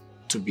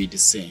to be the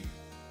same.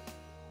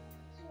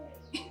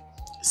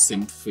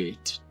 Same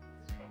fate,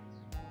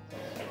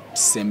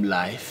 same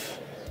life,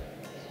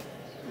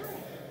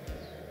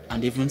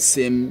 and even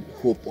same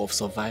hope of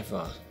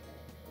survival.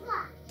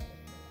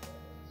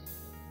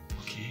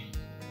 Okay?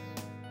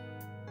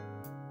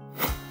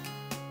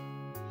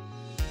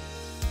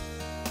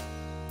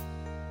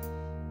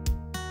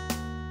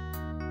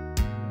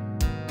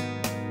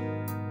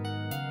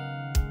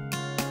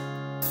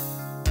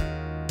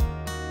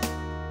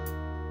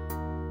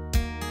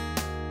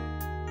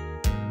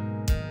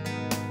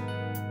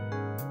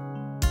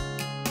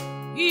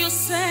 You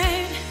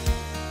said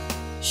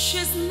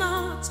she's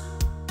not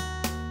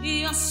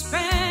your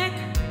spec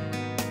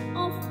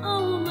of a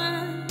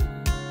woman.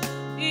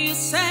 You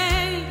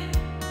said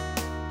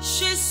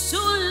she's too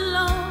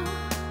low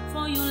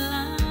for your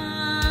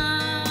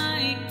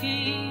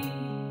liking.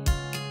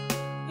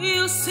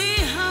 You see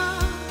her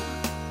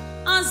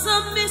as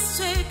a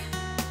mistake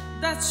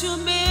that you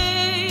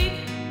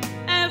make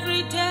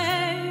every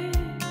day.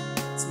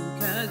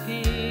 Think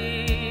again.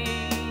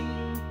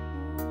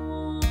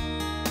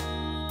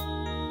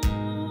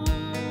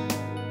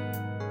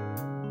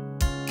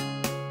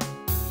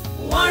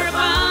 What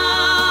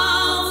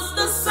about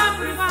the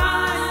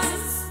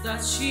sacrifice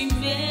that she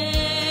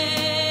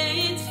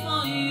made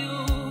for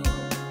you?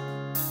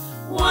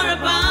 What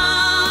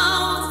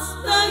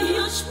about the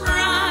huge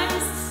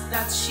price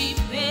that she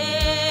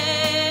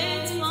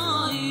paid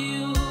for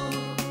you?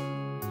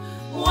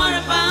 What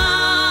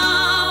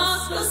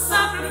about the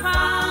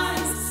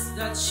sacrifice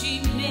that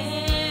she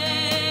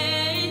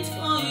made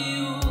for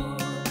you?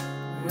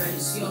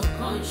 Raise your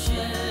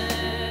conscience.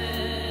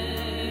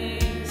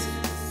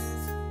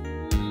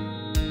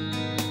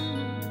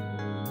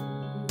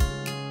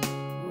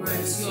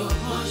 is your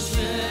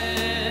conscience?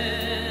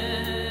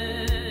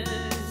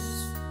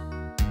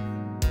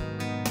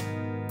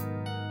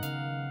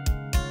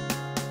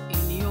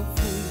 In your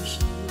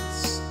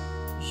foolishness,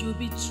 you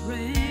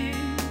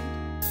betrayed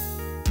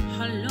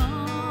her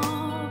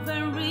love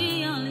and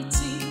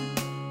reality.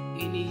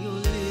 In your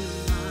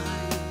little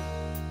life,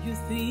 you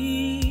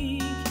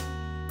think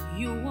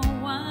you are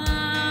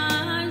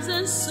wise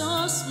and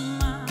so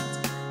smart,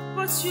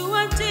 but you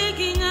are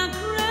digging a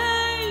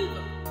grave,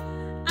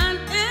 an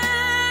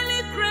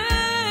early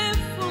grave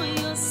for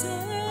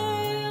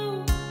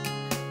yourself.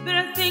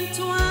 Better think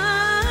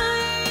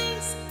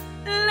twice,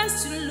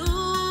 lest you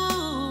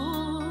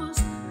lose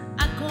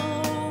a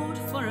gold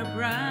for a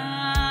bride.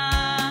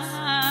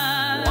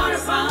 What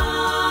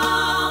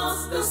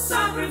about the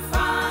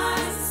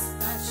sacrifice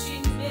that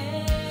she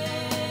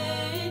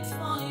made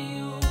for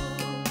you?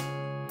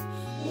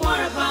 What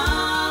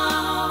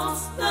about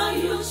the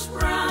huge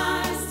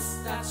price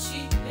that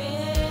she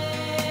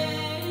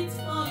paid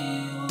for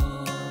you?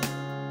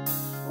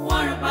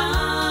 What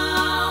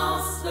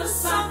about the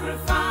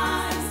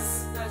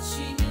sacrifice that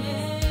she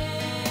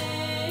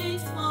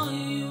made for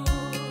you?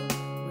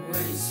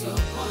 Where is your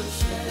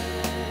conscience?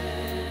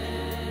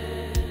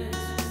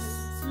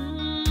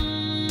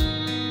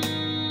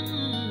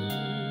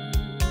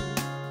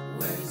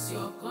 Where is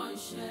your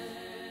conscience?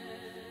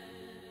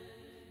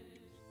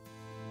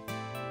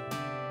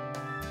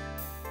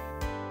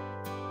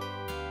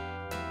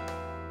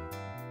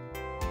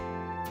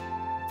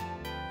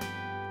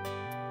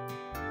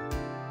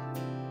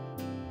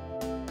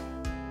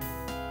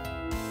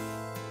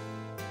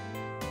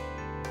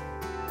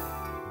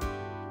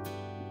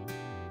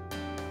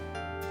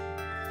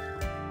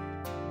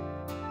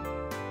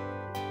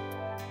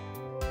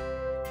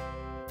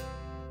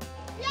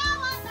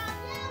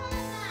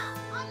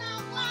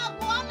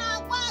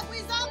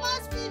 It's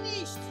almost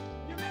finished.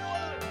 Give me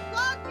water.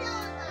 Go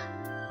pure water.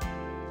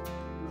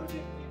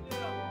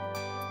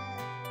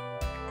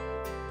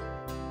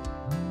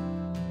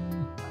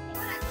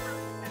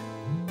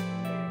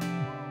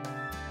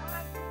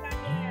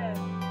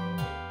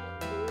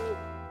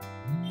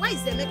 Why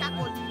is Emeka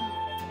calling you?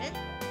 Eh?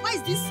 Why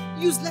is this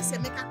useless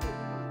Emeka calling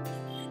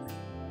you?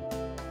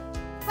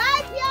 Buy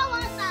pure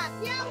water,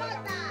 pure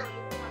water.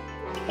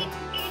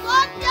 Go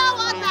pure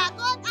water,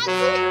 go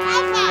auntie,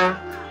 Alpha.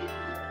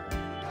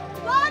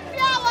 Go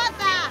pure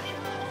water.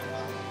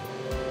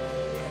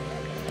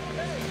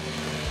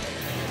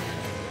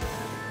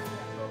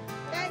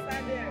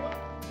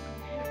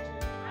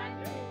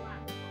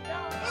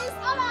 It's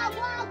all I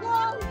want to go.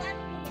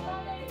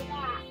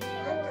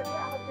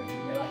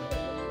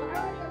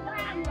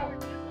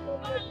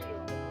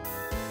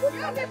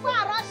 You people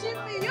are rushing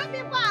me. You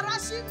people are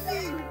rushing me.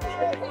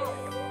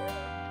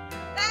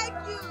 Thank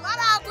you. What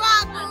I go.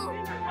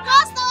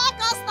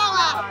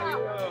 Customer.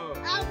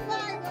 I'm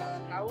fine.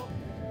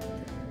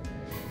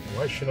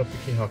 Why is she not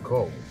picking her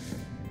call?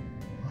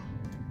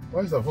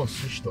 Why is her phone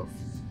switched off?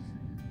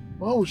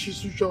 Why would she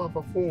switch off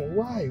her phone?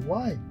 Why?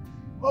 Why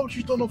would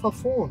she turn off her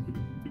phone?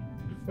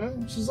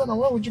 Susanna,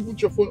 why would you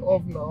put your phone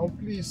off now,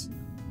 please?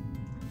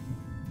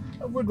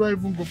 Where do I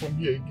even go from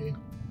here again?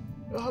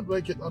 How do I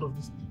get out of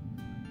this?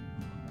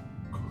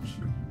 Gosh,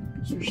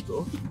 switched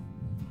off.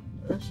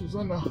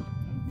 Susanna,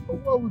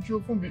 why would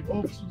your phone be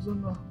off,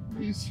 Susanna?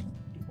 Please,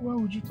 why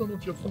would you turn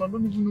off your phone? I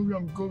don't even know where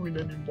I'm going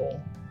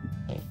anymore.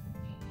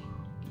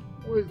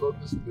 Where is all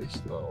this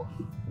place now?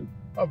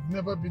 I've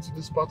never been to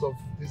this part of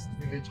this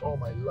village all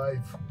my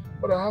life,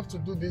 but I have to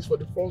do this for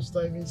the first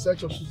time in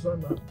search of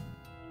Susanna.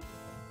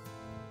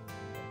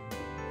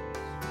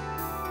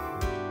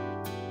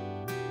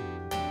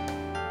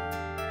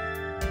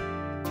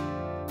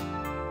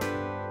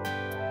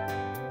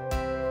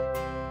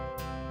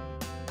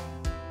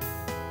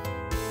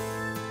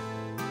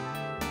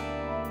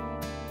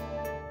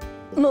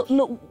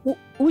 No,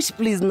 which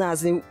please now,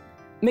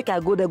 make I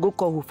go there, go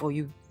call who for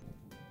you.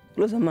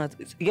 Close your mouth.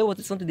 You get what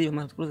it's something to do your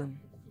mouth. Close your mouth.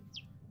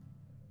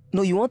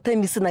 No, you won't tell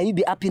me, say, now you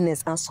be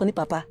happiness and Sonny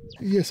Papa.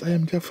 Yes, I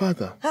am their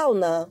father. How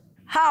now?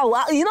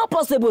 How? You not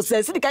possible,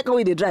 sir. See the kind of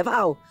way they drive.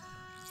 How?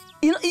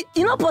 You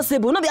not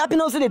possible. Not be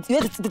happiness. They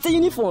take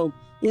uniform.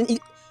 You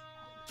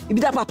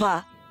be that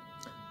Papa.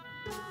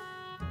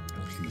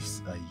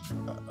 Please,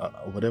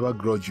 whatever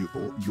grudge you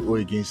owe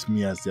against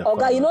me as their father.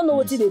 Father, you don't know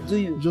what they do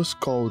you. Just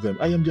call them.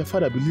 I am their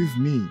father, believe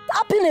me.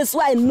 Happiness,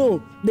 why I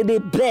know that they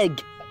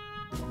beg.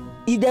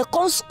 If they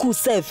come school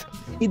safe,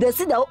 if they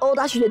see that all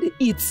that shit they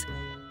eat,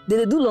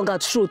 they do longer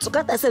throat. So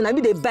can't I say, I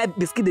mean they buy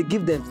biscuit they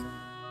give them.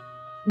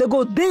 They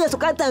go there so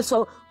can't I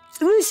so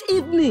reach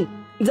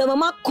evening. If their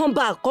mama come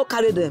back, come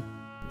carry them.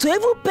 To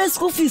even pay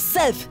school fees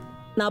safe,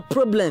 now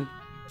problem.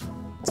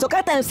 So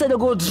can't I say they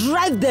go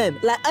drive them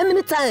like how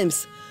many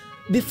times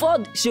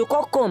before she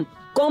come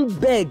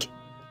beg.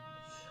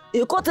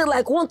 You cut it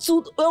like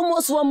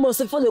almost 1 month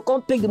before they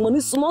come pay the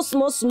money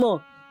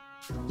small.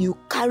 You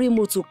carry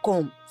more to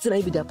come. Say that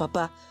you be their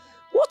papa.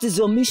 What is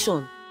your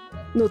mission?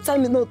 No, tell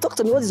me, no, talk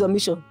to me. What is your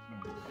mission?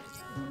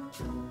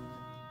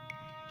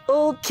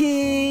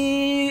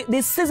 Okay,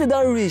 the season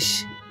don't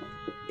reach.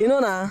 You know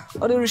now,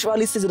 all the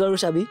ritualists say don't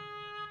Shabi.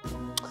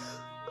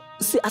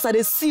 See, as I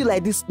see you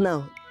like this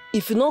now,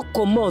 if you not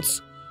come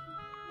out,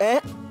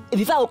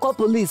 if I will call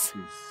police,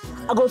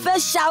 I go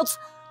first shout,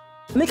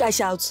 make I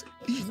shout.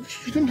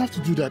 You don't have to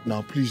do that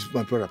now, please,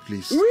 my brother,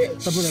 please.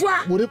 Ritual!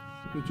 Whatever.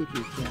 It's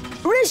okay.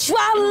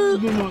 Ritual!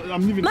 No,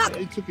 I'm leaving.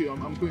 It's okay,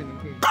 I'm going.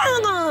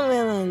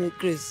 No,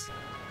 Chris.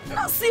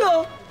 No, see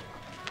you.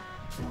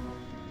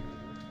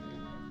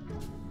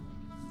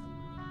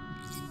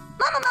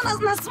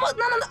 No, smoke.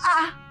 No.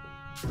 Ah.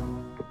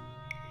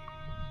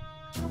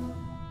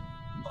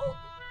 Oh.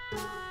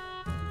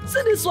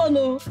 See this one,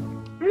 no.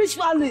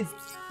 Ritualist.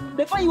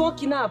 Before you walk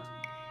kidnap,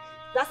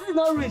 that is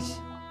not rich.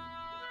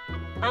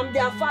 I'm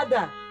their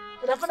father.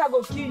 So their father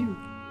go kill you.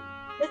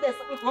 Let them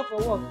start come for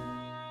work.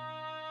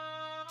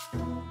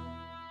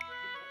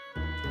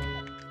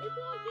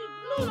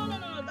 No,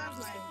 that's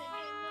my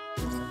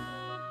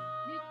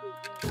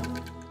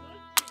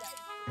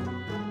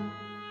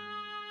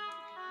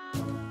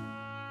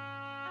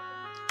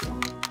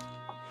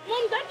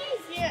Mom, Daddy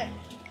is here.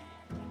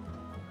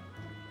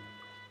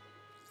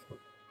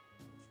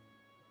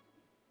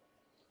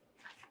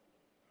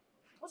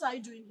 What are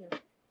you doing here?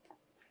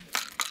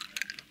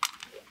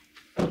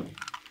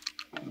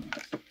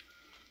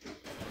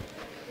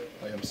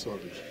 I am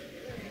sorry.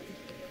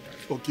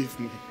 Forgive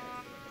me.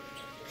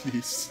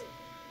 Please.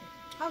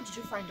 How did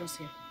you find us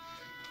here?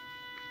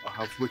 I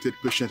have waited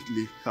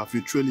patiently. I've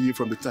been trailing you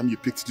from the time you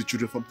picked the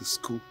children from the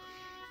school.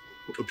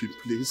 Obi,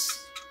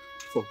 please,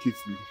 forgive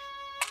me.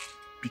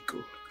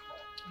 Biko.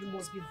 You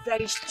must be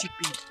very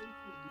stupid.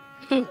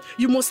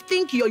 You must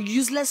think your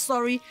useless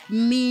sorry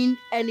mean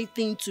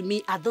anything to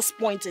me at this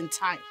point in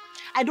time.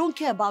 I don't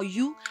care about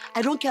you.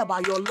 I don't care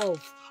about your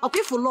love.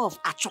 Okay, for love,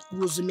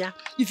 Rosemia.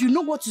 If you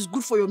know what is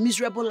good for your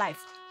miserable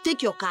life,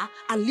 take your car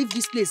and leave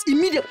this place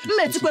immediately.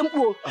 I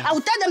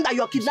will tell them that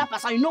you're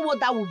kidnappers and you know what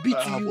that will be to you.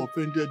 I have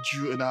offended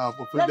you and I have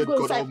offended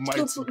God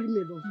Almighty.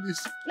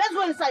 Please. Let's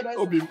go inside.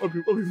 Obi,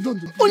 don't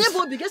do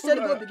this.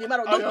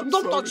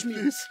 Don't touch me.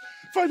 Please.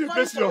 Find a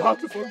place in your heart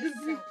to forgive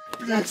me.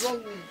 Please.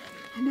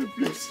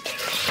 Please.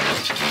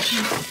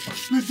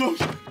 Please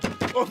don't.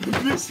 Obi,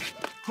 please.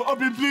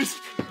 Obi, please.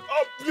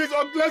 Oh, please,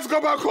 let's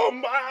go back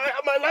home.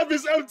 My life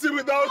is empty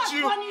without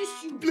you.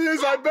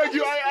 Please, I beg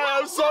you, I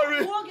am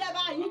sorry.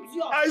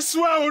 I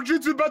swear I will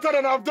treat you better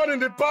than I've done in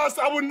the past.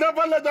 I will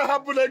never let that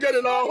happen again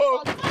in our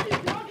home.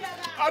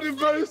 I'm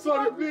very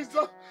sorry, please.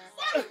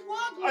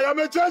 I am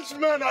a changed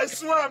man, I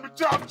swear I've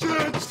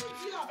changed.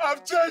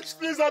 I've changed,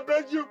 please, I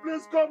beg you,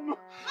 please come.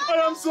 I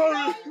am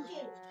sorry.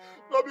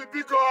 Bobby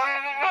Biko,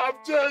 I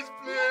have changed,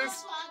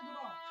 please.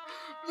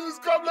 Please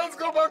come, let's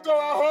go back to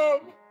our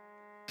home.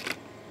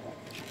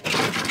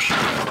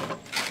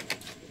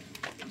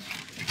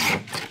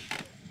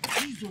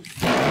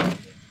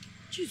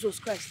 Jesus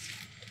Christ.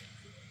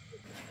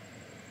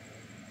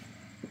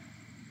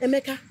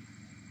 Emeka,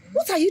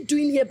 what are you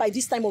doing here by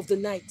this time of the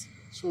night?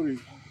 Sorry.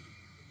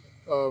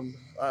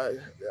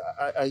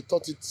 I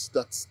thought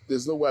that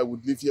there's no way I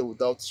would live here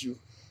without you.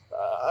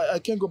 I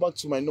can't go back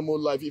to my normal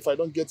life if I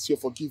don't get your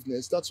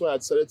forgiveness. That's why I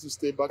decided to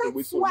stay back away from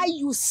you. That's why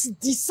you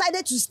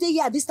decided to stay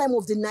here at this time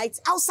of the night,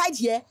 outside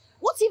here?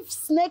 What if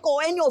snake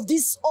or any of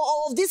these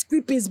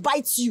creepers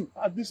bites you?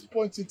 At this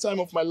point in time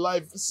of my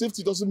life,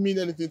 safety doesn't mean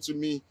anything to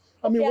me.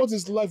 I mean, what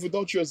is life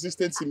without your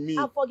existence in me?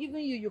 I'm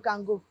forgiving you. You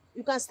can go.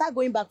 You can start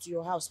going back to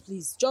your house,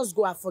 please. Just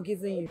go. I'm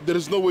forgiving you. There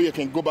is no way you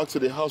can go back to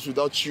the house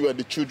without you and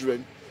the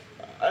children.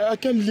 I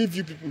can't leave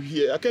you people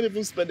here. I can't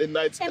even spend the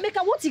night.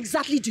 Emeka, what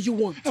exactly do you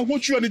want? I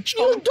want you and the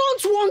children. You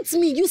don't want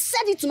me. You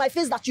said it to my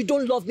face that you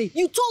don't love me.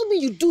 You told me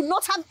you do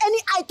not have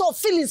any iota of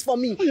feelings for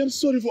me. I am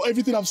sorry for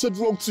everything I've said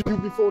wrong to you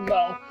before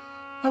now.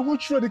 I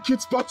want you and the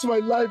kids back to my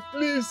life,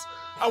 please.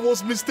 I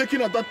was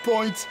mistaken at that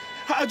point.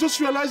 I just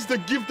realized the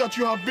gift that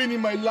you have been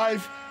in my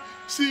life.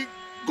 See,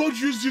 God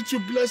used you to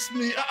bless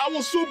me. I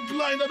was so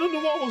blind. I don't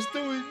know what I was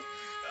doing.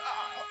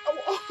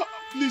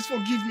 Please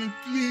forgive me,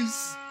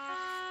 please.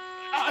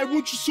 I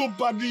want you so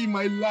badly in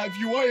my life.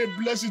 You are a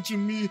blessing to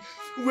me.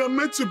 We are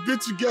meant to be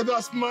together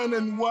as man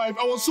and wife.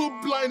 I was so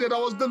blinded. I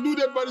was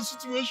deluded by the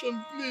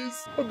situation.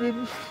 Please. Obi,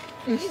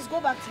 please go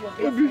back to your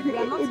girlfriend. We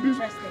are not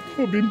interested.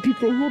 Obi,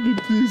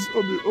 please.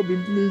 Obi,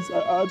 please.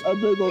 I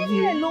beg of you. Leave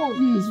me alone.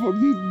 Please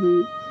forgive me.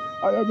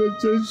 I am a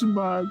changed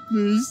man.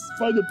 Please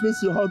find a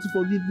place in your heart to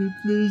forgive me.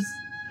 Please.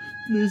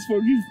 Please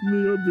forgive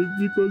me, Obi,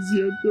 because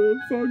you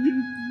don't forgive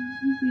me.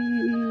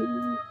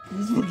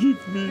 Please forgive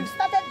me. You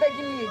started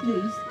begging me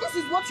again. Please. This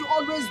is what you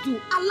always do.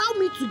 Allow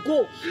me to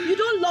go. You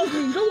don't love me.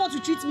 You don't want to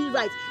treat me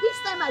right.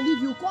 Each time I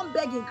leave, you come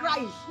begging,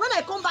 crying. When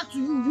I come back to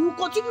you, you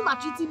continue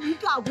maltreating me.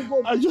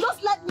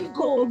 Just let me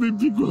go. Obi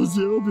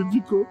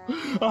Biko,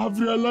 I have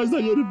realized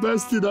that you're the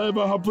best thing that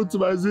ever happened to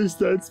my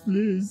existence.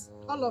 Please.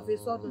 All of a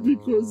sudden.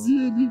 Because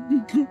you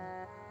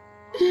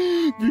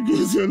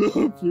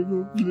love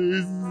people,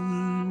 please.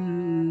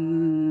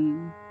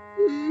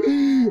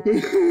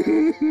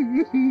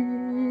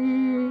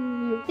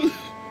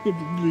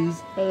 Please,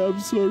 I am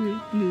sorry,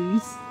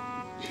 please.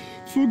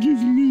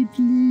 Forgive me,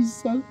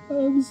 please. I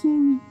am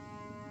sorry.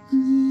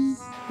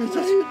 Why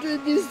are you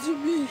doing this to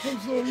me? I'm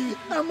sorry.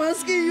 I'm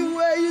asking you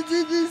why you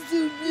did this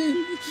to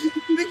me.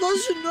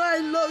 Because you know I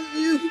love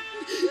you.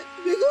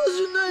 Because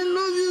you know I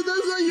love you,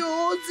 that's why you're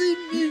haunting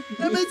me.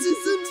 I'm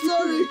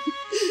sorry.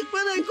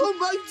 When I come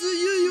back to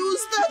you, you will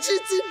start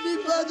treating me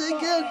bad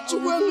again.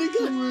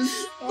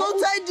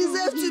 Don't I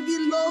deserve to be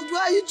loved? Why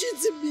are you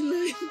treating me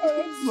like this?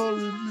 I'm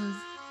sorry, please.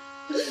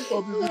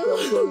 Oh, baby, I'm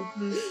sorry,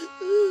 please.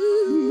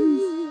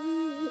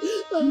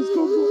 Please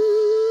come back.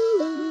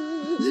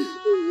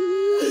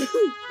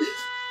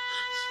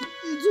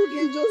 It's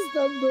okay, just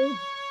stand up.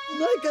 You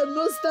know I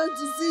cannot stand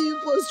to see you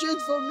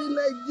prostrate for me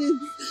like this.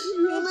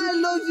 You know I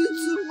love you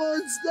too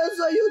much. That's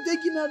why you're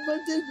taking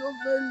advantage of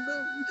my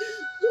love.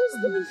 Just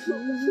stand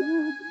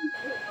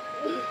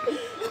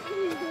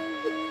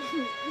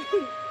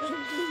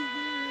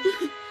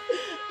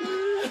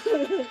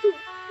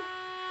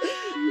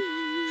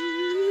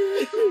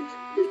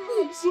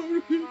I'm sorry,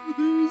 please.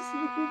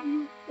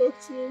 I'm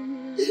sorry.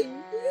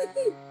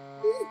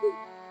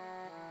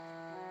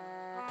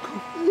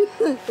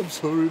 I'm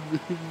sorry,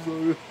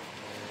 baby.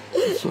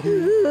 I'm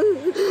sorry.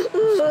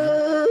 I'm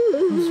sorry.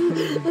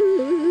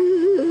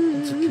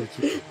 It's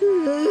okay.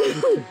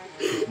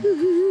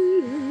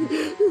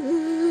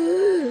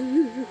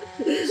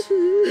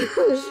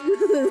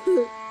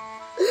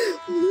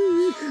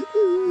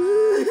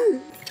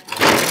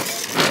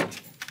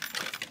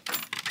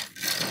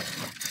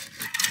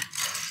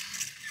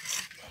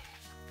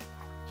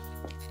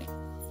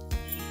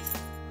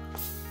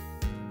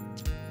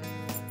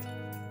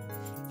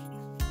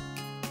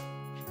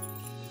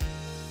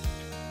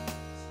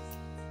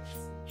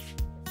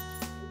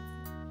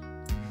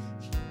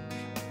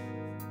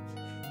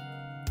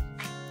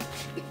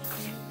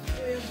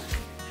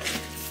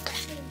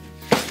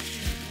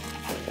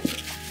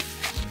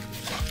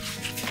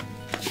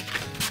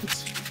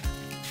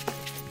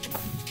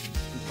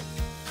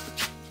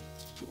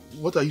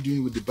 What are you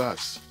doing with the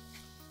bags?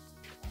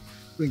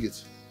 Bring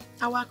it.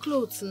 Our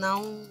clothes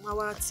now,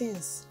 our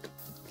things.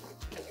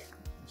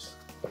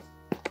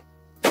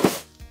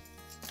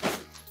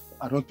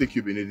 I don't think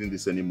you'll be needing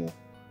this anymore.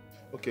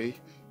 Okay?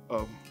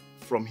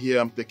 From here,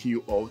 I'm taking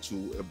you all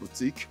to a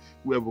boutique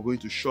where we're going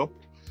to shop.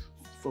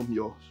 From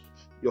your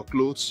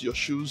clothes, your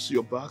shoes,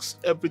 your bags,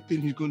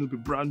 everything is going to be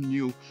brand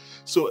new.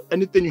 So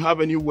anything you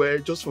have anywhere,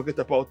 just forget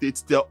about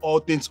it. They're all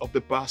things of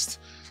the past.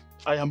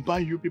 I am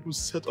buying you people's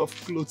set of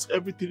clothes.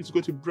 Everything is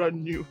going to be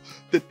brand new.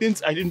 The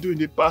things I didn't do in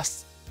the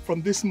past,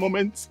 from this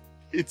moment,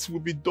 it will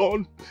be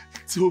done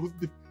to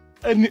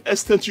any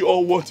extent you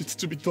all want it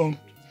to be done.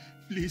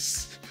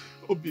 Please,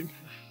 Obi,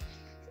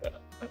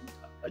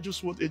 I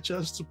just want a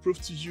chance to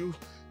prove to you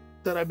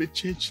that I'm a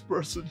changed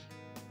person.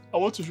 I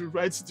want to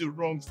rewrite the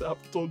wrongs that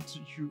I've done to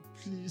you,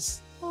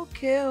 please.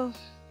 Okay.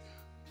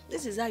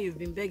 This is how you've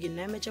been begging.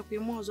 I'm but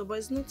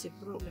it's not a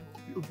problem.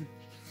 Obi,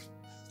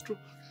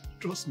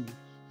 trust me.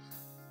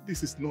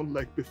 This is not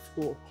like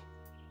before.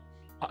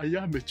 I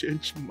am a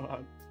changed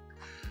man.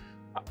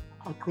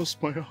 Across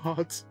my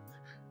heart,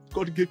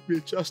 God gave me a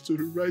chance to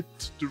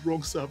rewrite the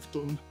wrongs I've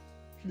done.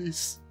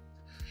 Please.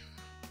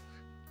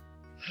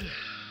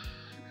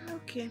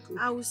 Okay,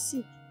 I will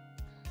see.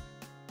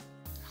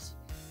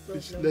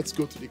 Please, let's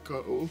go to the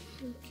car. Oh.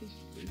 Okay.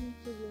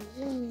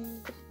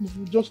 No,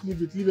 Just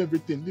leave it. Leave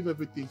everything. Leave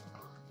everything.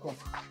 Come.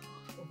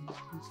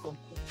 Please come.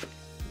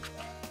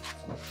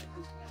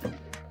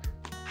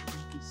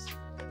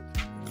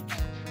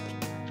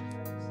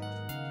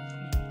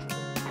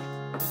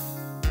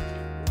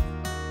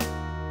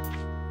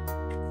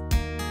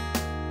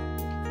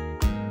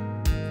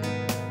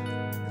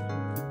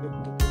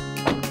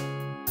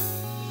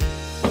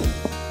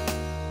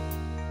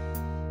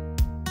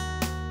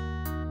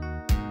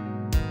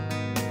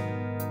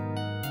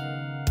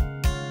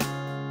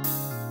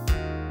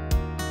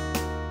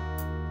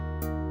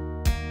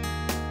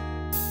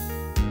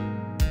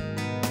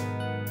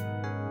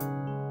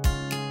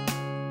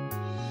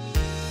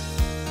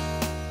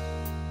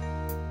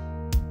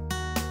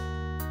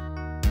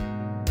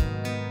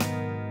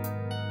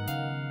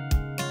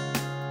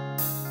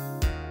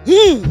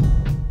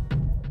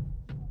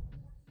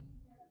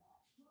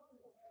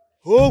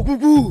 Oh,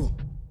 Gugu!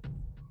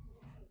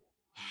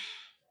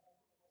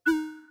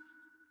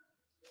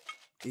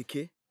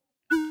 Ike,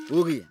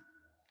 Ori,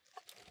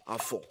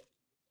 Afo,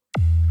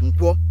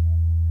 Nkwo.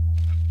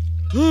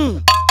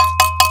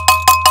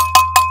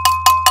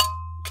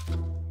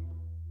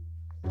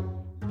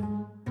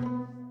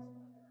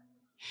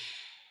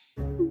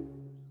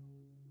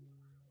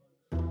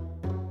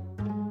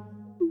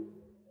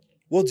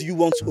 What do you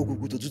want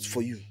Ogugu to do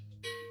for you?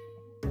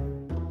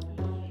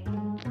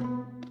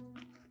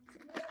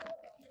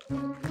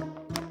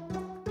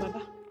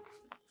 Baba,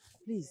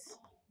 please,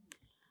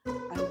 I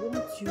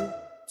want you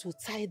to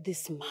tie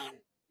this man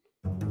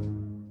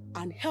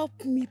and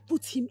help me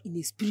put him in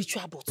a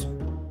spiritual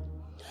bottle.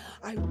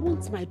 I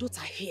want my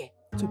daughter here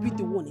to be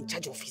the one in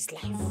charge of his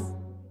life.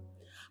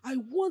 I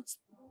want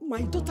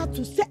my daughter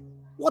to say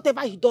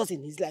whatever he does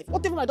in his life.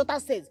 Whatever my daughter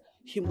says,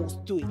 he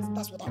must do it.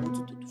 That's what I want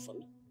you to do for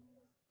me.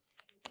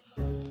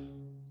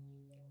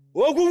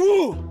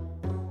 Ogugu!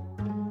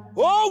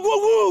 Oh,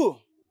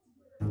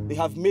 woo woo! They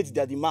have made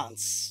their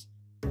demands.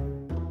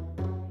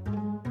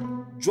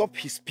 Drop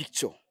his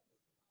picture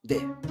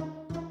there.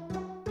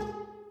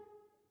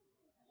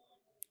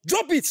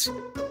 Drop it!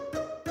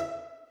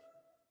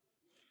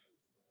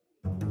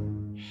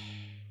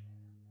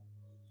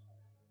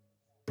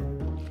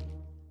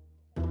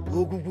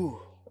 Oh, woo woo!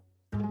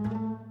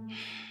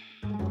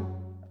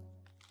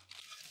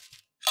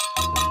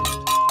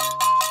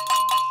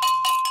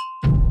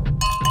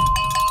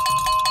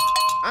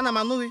 Ana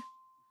Manu.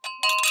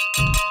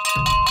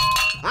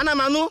 Ana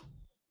Manu.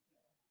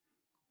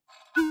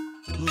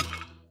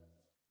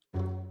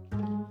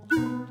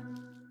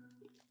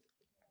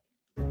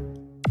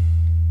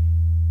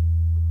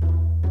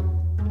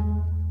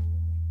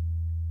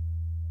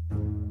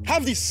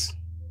 Have this.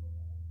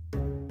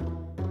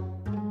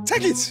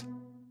 Take it.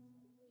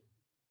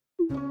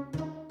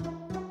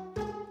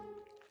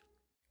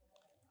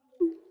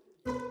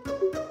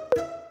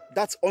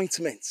 That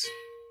ointment.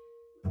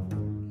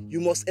 You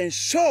must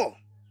ensure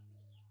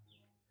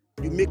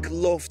you make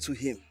love to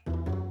him,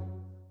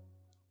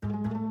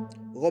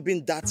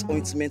 rubbing that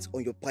ointment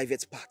on your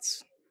private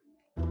parts.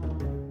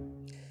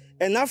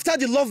 And after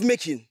the love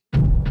making,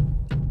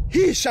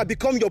 he shall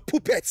become your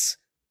puppet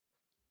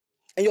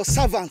and your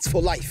servant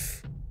for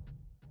life.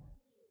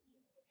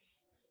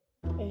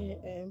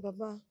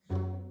 Baba,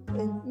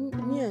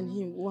 me and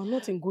him, we are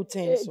not in good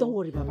terms. Don't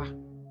worry, Baba.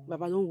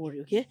 Baba, don't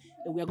worry, okay?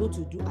 We are going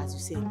to do as you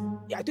said.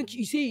 I think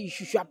you say you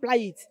should apply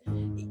it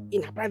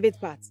in a private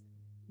part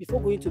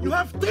before going to... You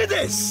have 3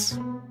 days!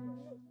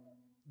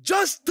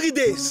 Just 3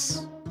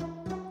 days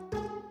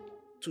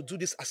to do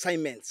this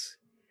assignment.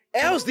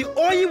 Else the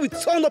oil will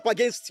turn up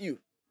against you.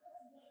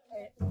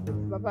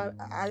 Baba,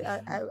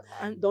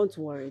 don't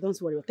worry.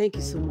 Thank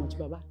you so much,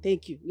 Baba.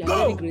 Thank you. We are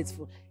very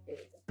grateful.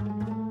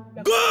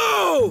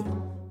 Go!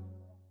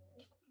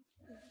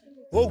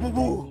 Oh, boo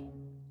boo!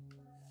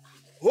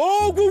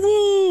 Oh, boo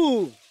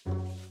boo!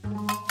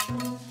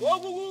 Oh,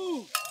 boo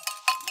boo!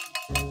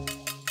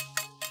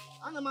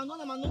 Ana Manu.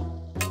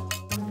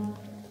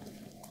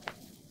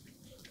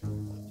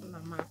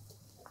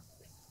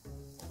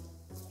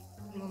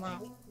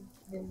 Mama,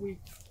 wait.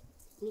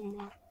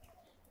 Mama.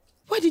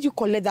 Why did you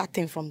collect that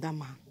thing from that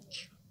man?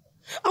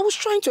 I was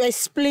trying to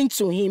explain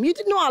to him. You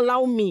did not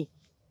allow me.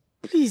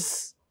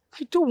 Please,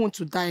 I don't want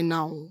to die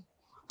now.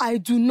 I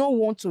do not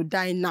want to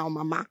die now,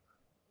 Mama.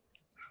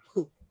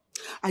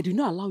 I did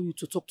not allow you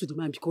to talk to the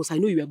man because I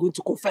know you are going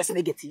to confess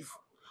negative.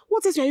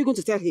 What else are you going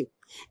to tell him?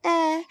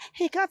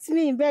 He caught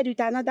me in bed with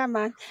another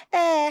man.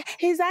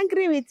 He's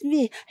angry with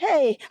me.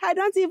 Hey, I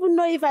don't even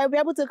know if I'll be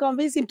able to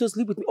convince him to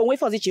sleep with me. Oh, wait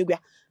for the children.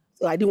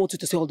 So I didn't want you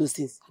to say all those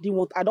things. I didn't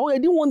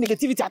want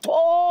negativity at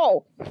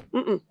all.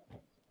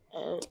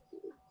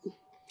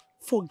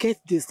 Forget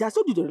this. I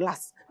told you to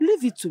relax.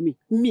 Leave it to me.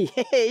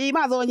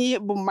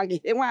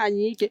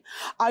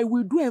 I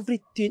will do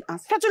everything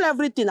and schedule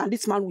everything, and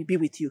this man will be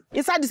with you.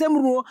 Inside the same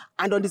room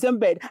and on the same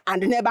bed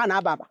and never na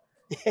baba.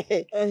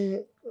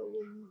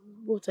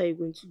 What are you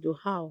going to do?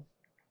 How?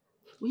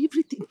 Well,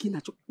 everything, do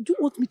you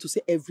want me to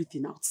say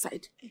everything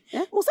outside?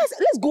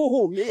 Let's go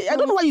home. I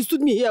don't know why you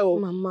stood me here.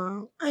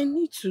 Mama, I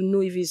need to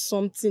know if it's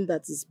something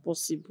that is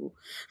possible.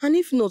 And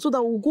if not, so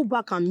that we'll go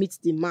back and meet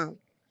the man.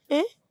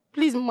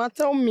 Please, Mama,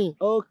 tell me.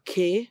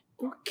 Okay.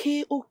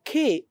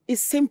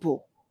 It's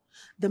simple.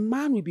 The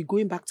man will be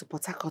going back to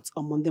Port Harcourt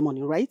on Monday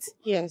morning, right?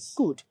 Yes.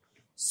 Good.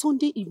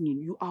 Sunday evening,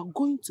 you are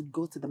going to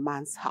go to the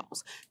man's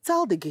house.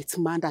 Tell the gate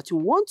man that you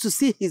want to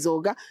see his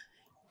Oga.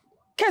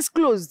 Case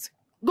closed.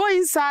 Go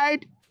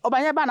inside.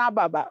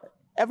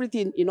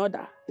 Everything in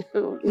order.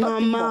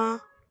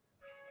 Mama,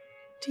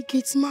 the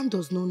gate man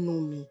does not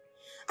know me.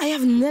 I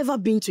have never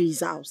been to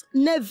his house.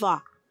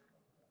 Never.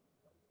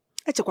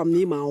 I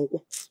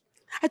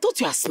thought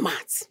you are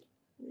smart.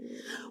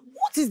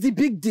 What is the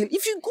big deal?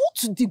 If you go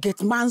to the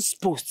gate man's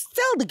post,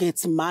 tell the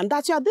gate man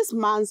that you are this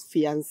man's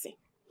fiancé.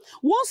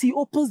 Once he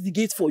opens the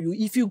gate for you,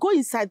 if you go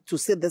inside to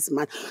see this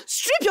man,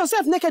 strip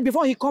yourself naked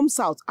before he comes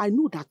out. I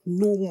know that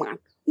no man,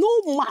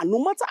 no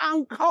matter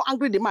how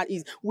angry the man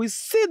is, will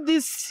see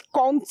this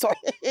contour.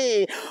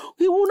 He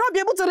will not be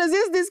able to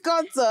resist this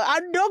contour.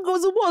 And don't go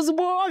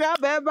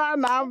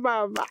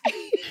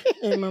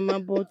Mama,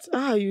 but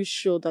how are you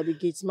sure that the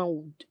gate man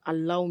would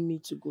allow me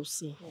to go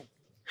see him?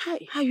 How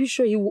are you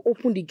sure he will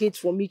open the gate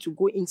for me to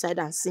go inside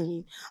and see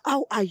him?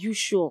 How are you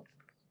sure?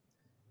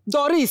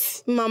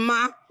 Doris,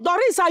 Mama.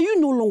 Doris, are you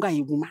no longer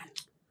a woman?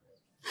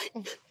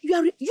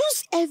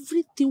 Use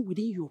everything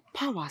within your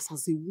powers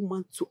as a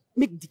woman to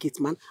make the gate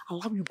man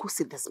allow you go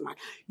see this man.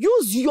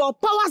 Use your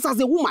powers as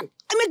a woman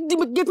and make the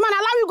gate man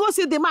allow you go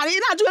see the man.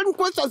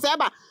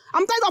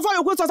 I'm tired of all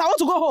your questions. I want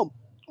to go home.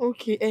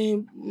 Okay,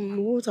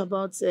 what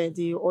about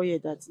the oil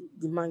that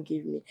the man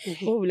gave me?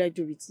 What will I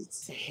do with it?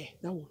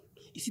 That one.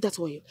 You see that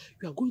oil?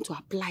 You are going to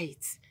apply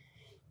it.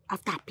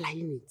 After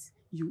applying it,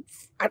 you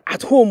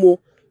at home,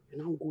 you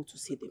now go to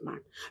see the man.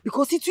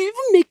 Because it will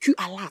even make you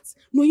alert.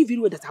 Knowing very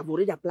well that I've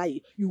already applied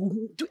it, you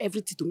will do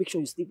everything to make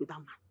sure you sleep with that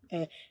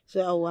man.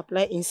 So I will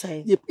apply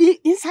inside? Yep.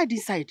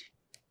 Inside.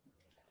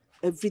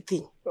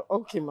 Everything.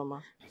 Okay,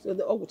 Mama.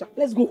 So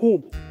let's go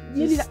home.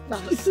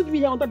 It should be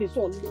here under the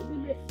sun.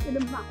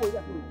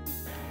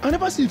 I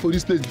never see you for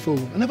this place before.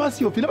 I never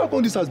see you. You never come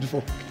to this house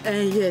before.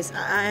 Yes,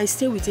 I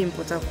stay with him in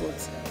Port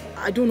Harcourt.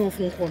 I don't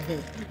often come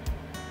here.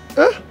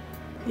 Eh?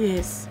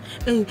 Yes.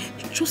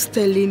 Just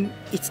tell him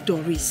it's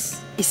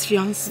Doris, his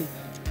fiancée.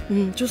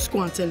 Just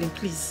go and tell him,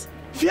 please.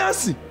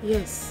 Fiancée?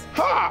 Yes.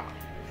 Ha!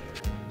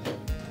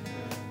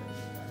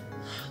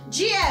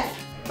 GF!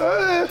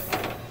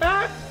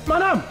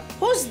 Madam!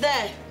 Who's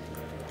there?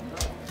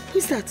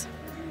 Who's that?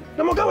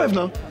 The Moga wife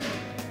now.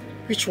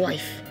 Which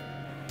wife?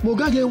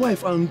 Moga get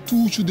wife and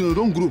 2 children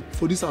don't grow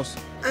for this house.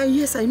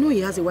 Yes, I know he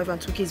has a wife and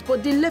 2 kids,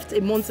 but they left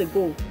a month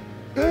ago.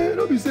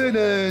 Don't be saying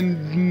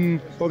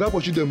then Oga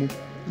pursue them.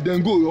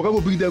 Then go, Oga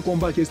go bring them come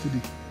back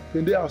yesterday.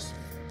 Then they ask.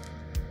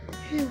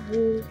 Hey,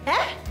 whoa.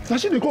 Eh? Now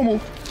she they come.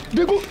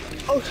 They go.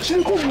 Oh, she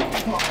they come.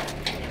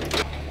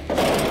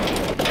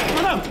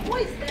 Madam. Who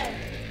is there?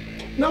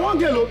 Now one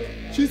girl,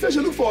 she said she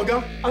look for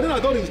Oga, and then I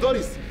Doris.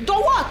 Do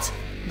what?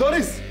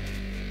 Doris.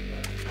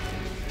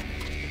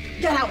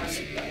 Get out.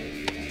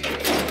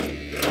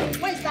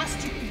 Where is that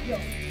stupid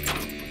girl?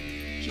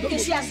 Okay,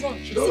 she has gone.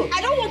 See,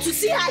 I don't want to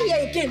see her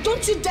here again.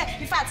 Don't you dare.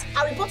 In fact,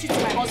 I'll report you to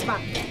my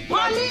husband.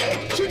 Molly!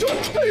 She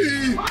just...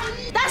 Hey.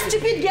 That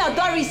stupid girl,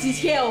 Doris, is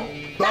here.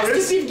 Doris?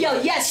 That stupid girl,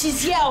 yes,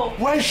 she's here.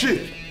 Where is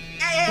she?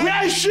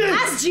 Where is she?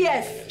 Ask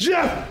GF.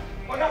 GF!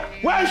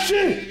 Where is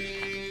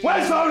she? Where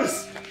is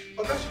Doris?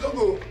 Okay, she don't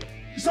go.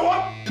 You said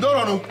what? You don't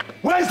run.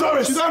 Where is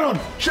Doris? She don't run.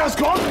 She has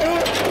gone?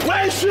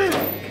 Where is she?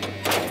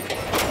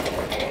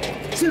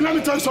 See, let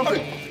me tell you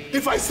something.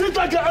 If I see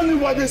that girl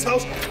anywhere in this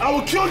house, I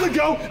will kill the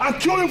girl and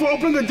kill him for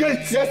opening the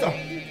gate. Yes, sir.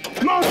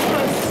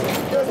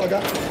 Nonsense. Yes, Oga.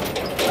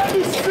 Let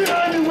me see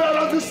her anywhere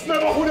around this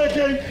neighborhood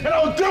again, and I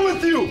will deal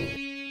with you.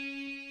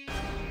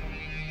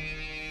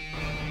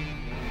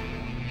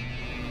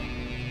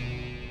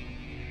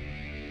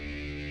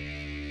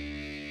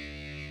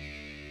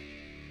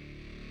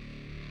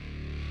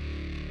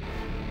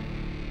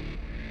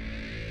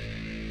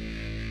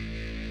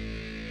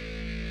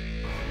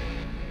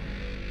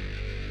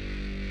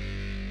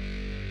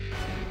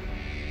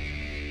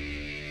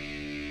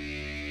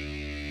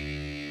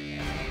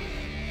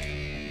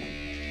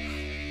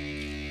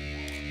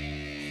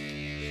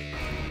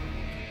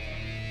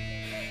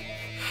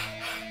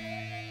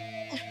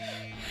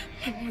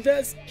 My mother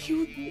has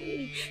killed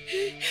me.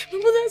 My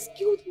mother has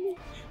killed me.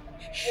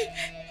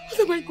 What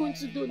am I going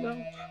to do now?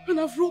 And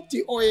I've rubbed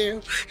the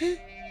oil. And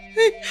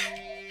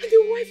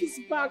the wife is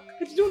back.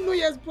 I don't know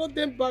he has brought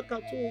them back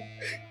at all.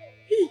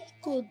 Hey,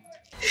 God.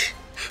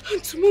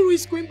 And tomorrow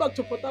he's going back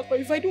to Port Harcourt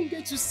if I don't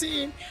get to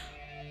see him.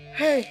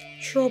 Hey,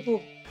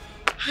 trouble.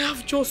 I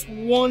have just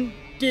one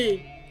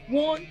day.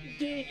 One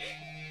day.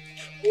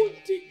 One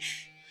day.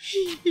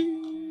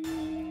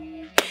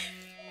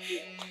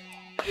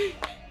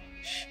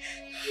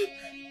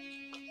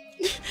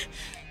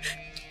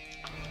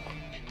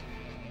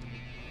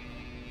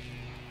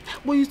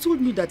 But you told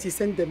me that he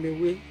sent them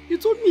away. You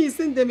told me he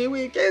sent them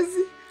away,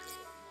 Kenzie.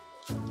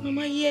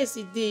 Mama, yes,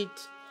 he did.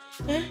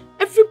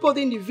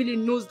 Everybody in the village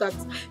knows that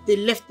they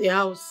left the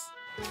house.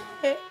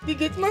 The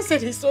gate man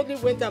said he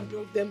suddenly went and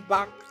brought them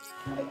back.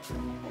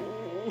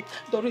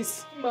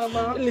 Doris,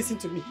 Mama, listen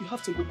to me. You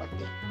have to go back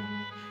there.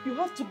 You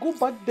have to go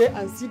back there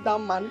and see that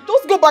man.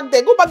 Just go back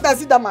there. Go back there and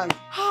see that man.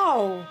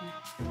 How?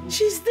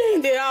 She's there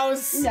in the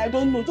house. Yeah, I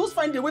don't know. Just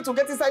find a way to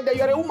get inside there.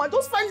 You're a woman.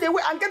 Just find a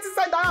way and get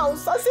inside the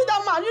house. And see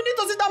that man. You need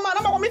to see that man.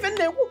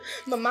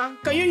 Mama,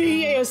 can you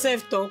hear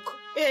yourself talk?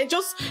 Yeah,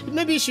 just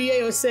maybe you should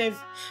hear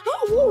yourself.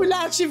 What will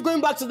I achieve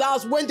going back to the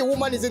house when the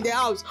woman is in the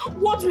house?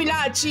 What will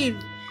I achieve?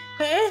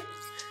 Eh?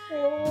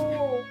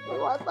 Oh,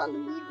 I don't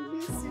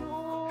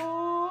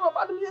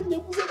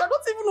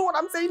even know what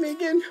I'm saying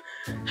again.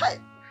 Hey.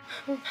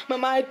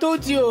 Mama, I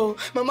told you.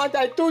 Mama,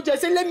 I told you. I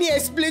said, let me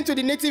explain to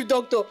the native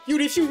doctor. You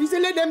refuse. You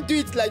said, let them do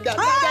it like that.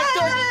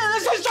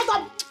 Shut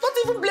up. Don't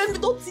even blame me.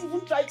 Don't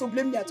even try to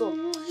blame me at all.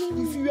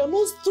 If you are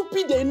not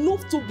stupid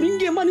enough to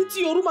bring a man into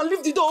your room and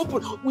leave the door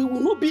open, we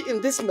will not be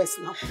in this mess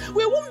now.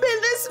 We won't be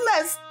in this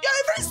mess. You're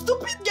a very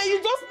stupid girl.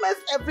 You just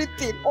messed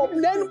everything up.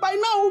 Then by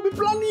now we'll be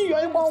planning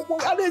your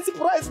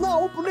surprise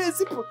now. But no,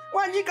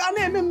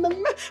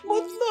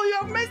 you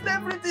have messed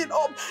everything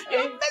up. You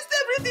have messed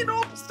everything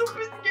up,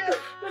 stupid girl.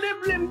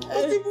 Don't blame me.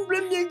 Don't even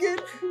blame me again.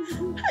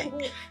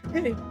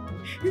 Hey,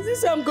 is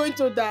this how I'm going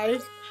to die?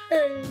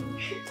 Hey.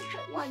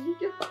 You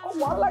get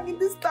like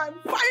this time.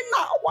 Fine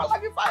now.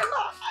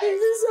 Is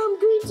this I'm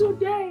going to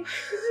die?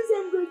 Is this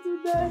I'm going to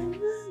die?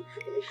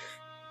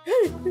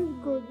 Hey,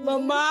 God,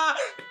 Mama.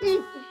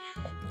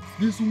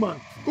 This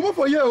woman, come on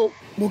for here.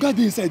 Moga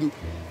dey inside.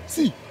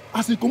 See,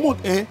 as he come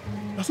out,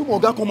 that's what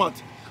Moga come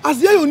out. As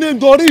hear your name,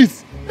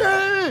 Doris.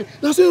 Hey,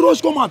 that's why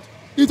Rush come out.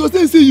 It was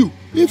saying see you.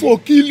 He will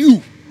kill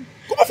you.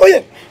 Come on for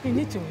here. You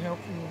need to help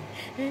me.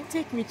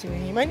 Take me to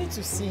him. I need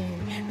to see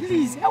him.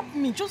 Please help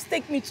me. Just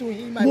take me to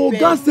him.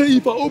 Moga say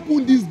if I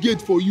open this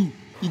gate for you,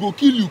 he go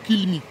kill you,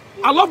 kill me.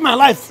 I love my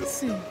life.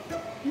 See,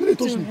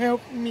 to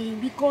help me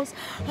because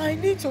I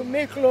need to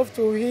make love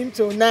to him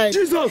tonight.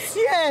 Jesus!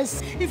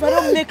 Yes! If I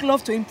don't make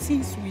love to him,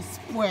 things will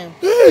spoil.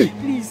 Hey!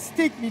 Please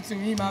take me to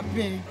him, I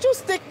beg.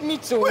 Just take me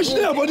to him. Where's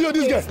the body of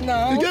this guy?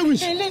 Now. The guy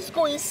wish. Hey, let's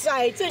go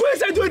inside. Where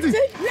is I doing this?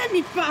 Let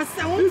me pass.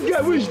 I want this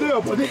guy wish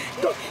there, body.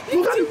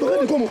 Look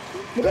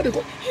at the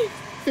come.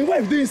 Hey, why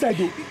is they inside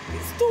though?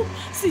 Stop.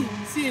 See,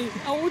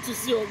 I want to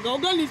see Oga.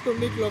 Oga needs to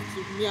make love to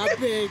me, I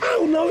beg.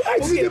 How now?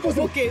 Okay,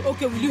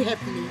 will you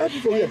help me? Help me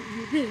for where?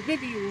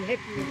 Maybe you will help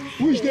me.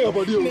 Which day your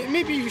body?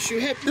 Maybe you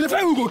should help me. The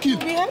fire will go kill.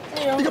 Help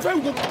me. The fire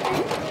will go.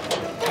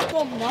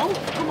 Come now.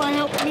 Come and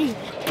help me.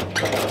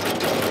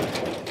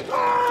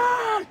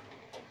 Ah!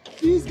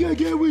 This guy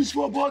get wish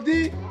for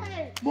body.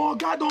 But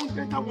God don't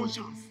get that one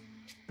chance.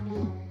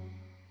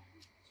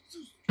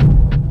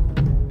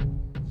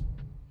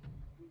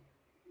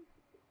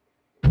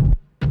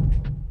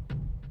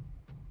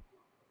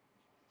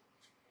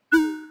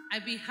 I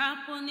be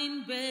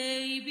happening,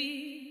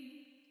 baby.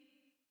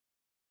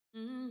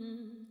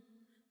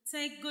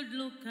 Take a good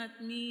look at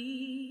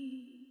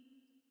me.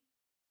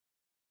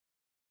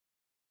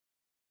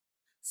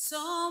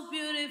 So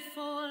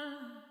beautiful.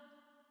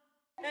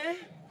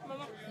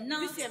 Mama,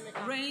 not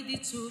ready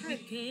to be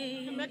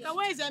caged. Emeka,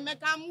 where is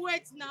Emeka? I'm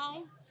wet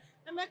now.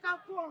 Emeka,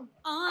 come.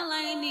 All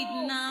I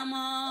need now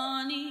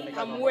money.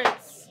 I'm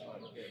wet.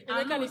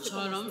 Emeka needs to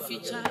come.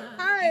 Feature.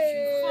 Hi. If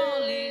you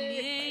fall in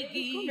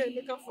Come here,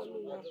 Emeka, for me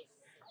now.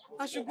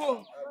 I should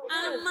go.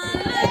 I'm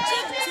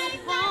allergic to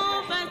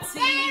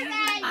poverty.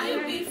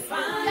 I'll be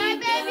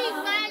fine.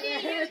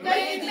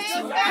 Ready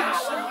to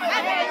cash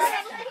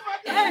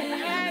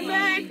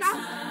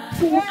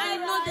I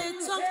know they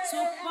talk to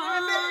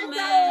poor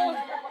men.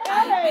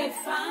 I'll be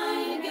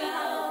fine,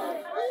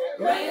 girl.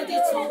 Ready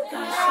to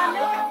cash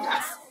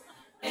out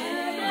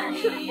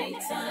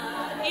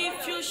anytime.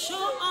 If you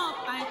show up,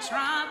 I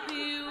trap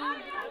you.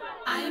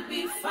 I'll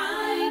be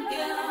fine,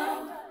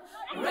 girl.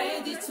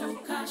 Ready to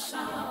cash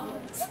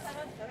out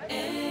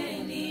anytime.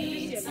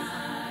 Please,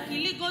 now,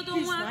 Can you call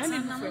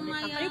Emeka for me?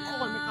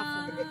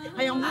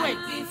 I am wet.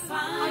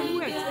 I'm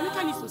wet.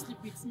 Emeka needs to sleep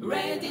with me.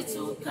 Ready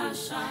to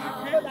cash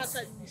out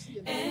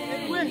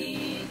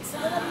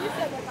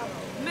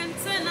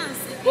maintenance.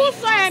 Who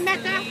saw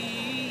Emeka?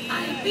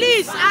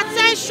 Please,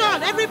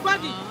 attention,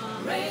 everybody.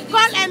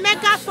 Call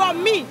Emeka for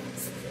me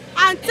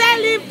and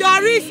tell him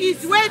Doris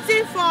is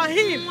waiting for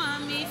him.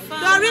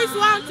 Doris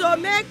wants to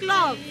make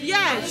love.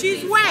 Yeah,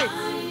 she's wet.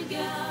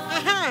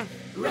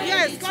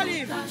 Yes, call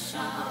him.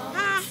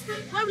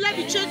 Why will I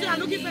be chasing and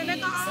looking for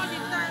Emeka all the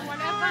time?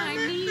 Whatever I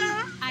need,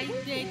 I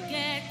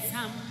get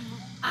some.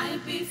 I'll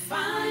be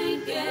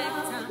fine,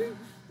 girl.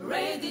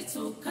 Ready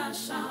to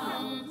cash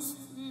out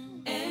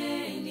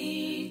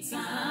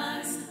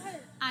anytime.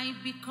 I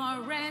be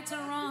correct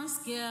on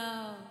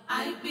scale.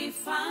 I be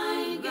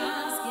fine,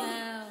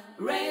 girl.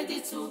 Ready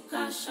to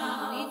cash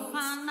out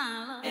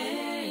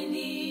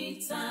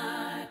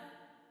anytime.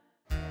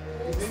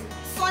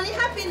 Sunny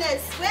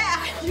Happiness, where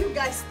are you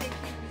guys taking me?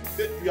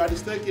 You are the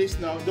staircase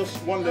now.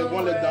 Just one leg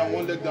down,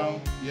 one leg down.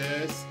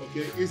 Yes.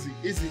 Okay. Easy.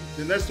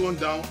 The next one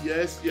down.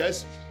 Yes.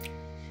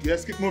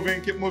 Keep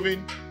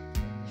moving.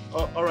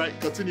 Oh, all right.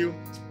 Continue.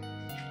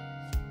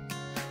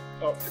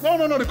 Oh,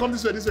 no. They come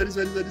this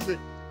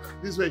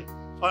way.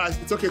 All right.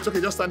 It's okay.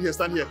 Just stand here.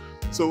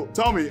 So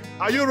tell me,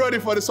 are you ready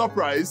for the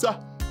surprise?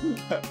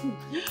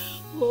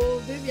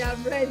 Oh, baby,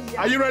 I'm ready.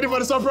 Are you ready for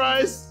the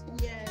surprise?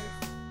 Yes.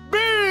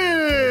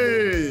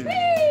 Bing!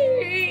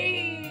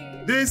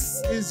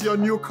 This is your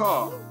new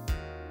car.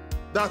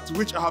 That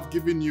which I have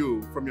given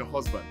you from your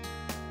husband.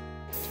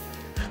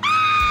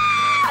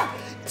 Ah!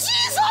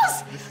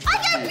 Jesus! I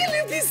can't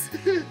believe this!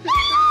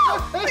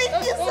 Ah!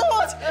 Thank you so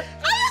much! Are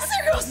you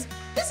serious?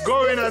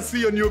 Go in and see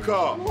your new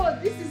car. Oh,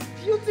 this is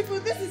beautiful.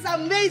 This is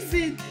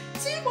amazing.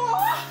 Timo,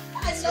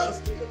 I love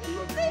you.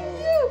 Thank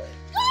you.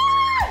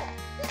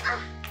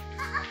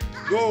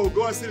 Go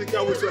and see the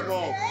car with your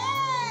mom.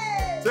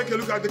 Take a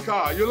look at the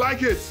car. You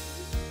like it?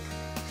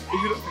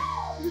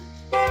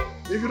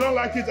 If you don't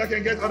like it, I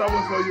can get other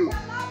ones for you.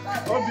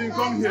 Hope you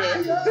come here.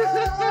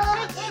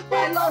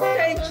 My love,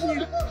 thank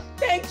you.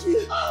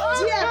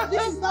 Jeff,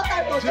 this is not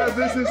type of Jeff,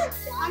 this is,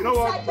 you know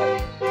what?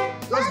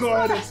 Let's go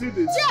ahead and see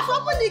this. Jeff,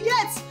 open the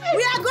gate.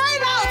 We are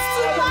going out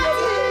to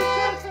party.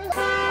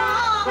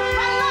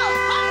 My love,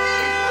 come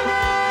in.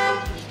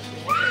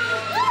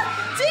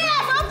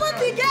 Jeff, open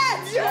the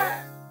gate.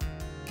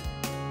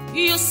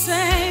 You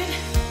said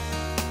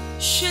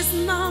she's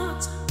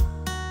not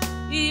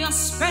your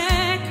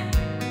spec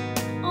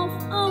of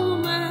a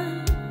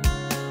woman.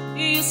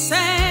 You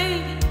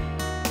say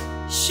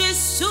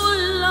she's too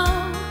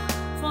low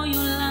for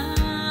your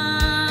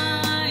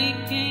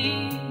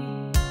liking.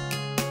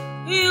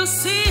 You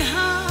see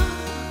her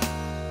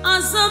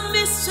as a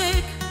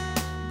mistake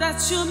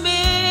that you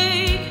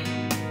make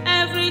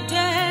every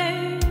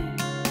day.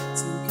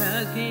 Think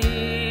again.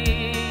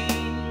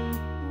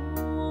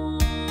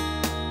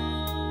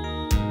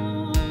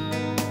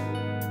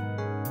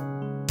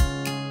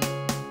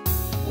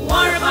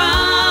 What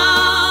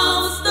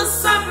about the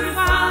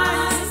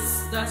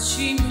sacrifice that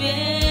she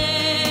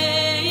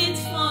made?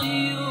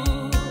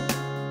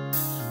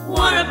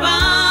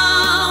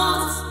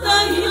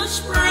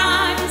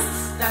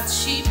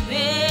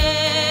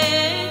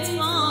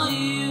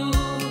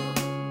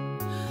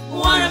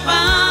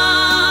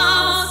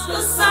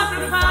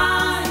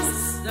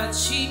 that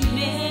she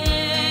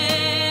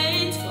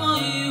made for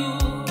you.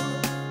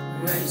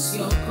 Where's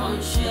your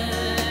conscience?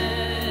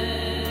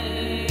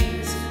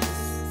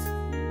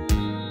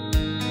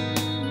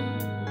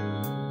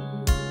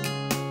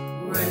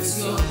 Where's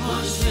your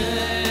conscience?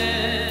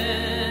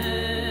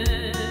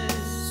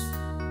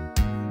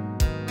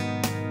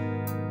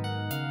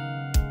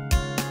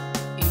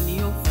 In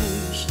your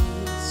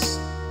foolishness,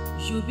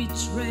 you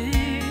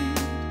betrayed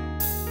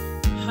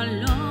her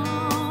love.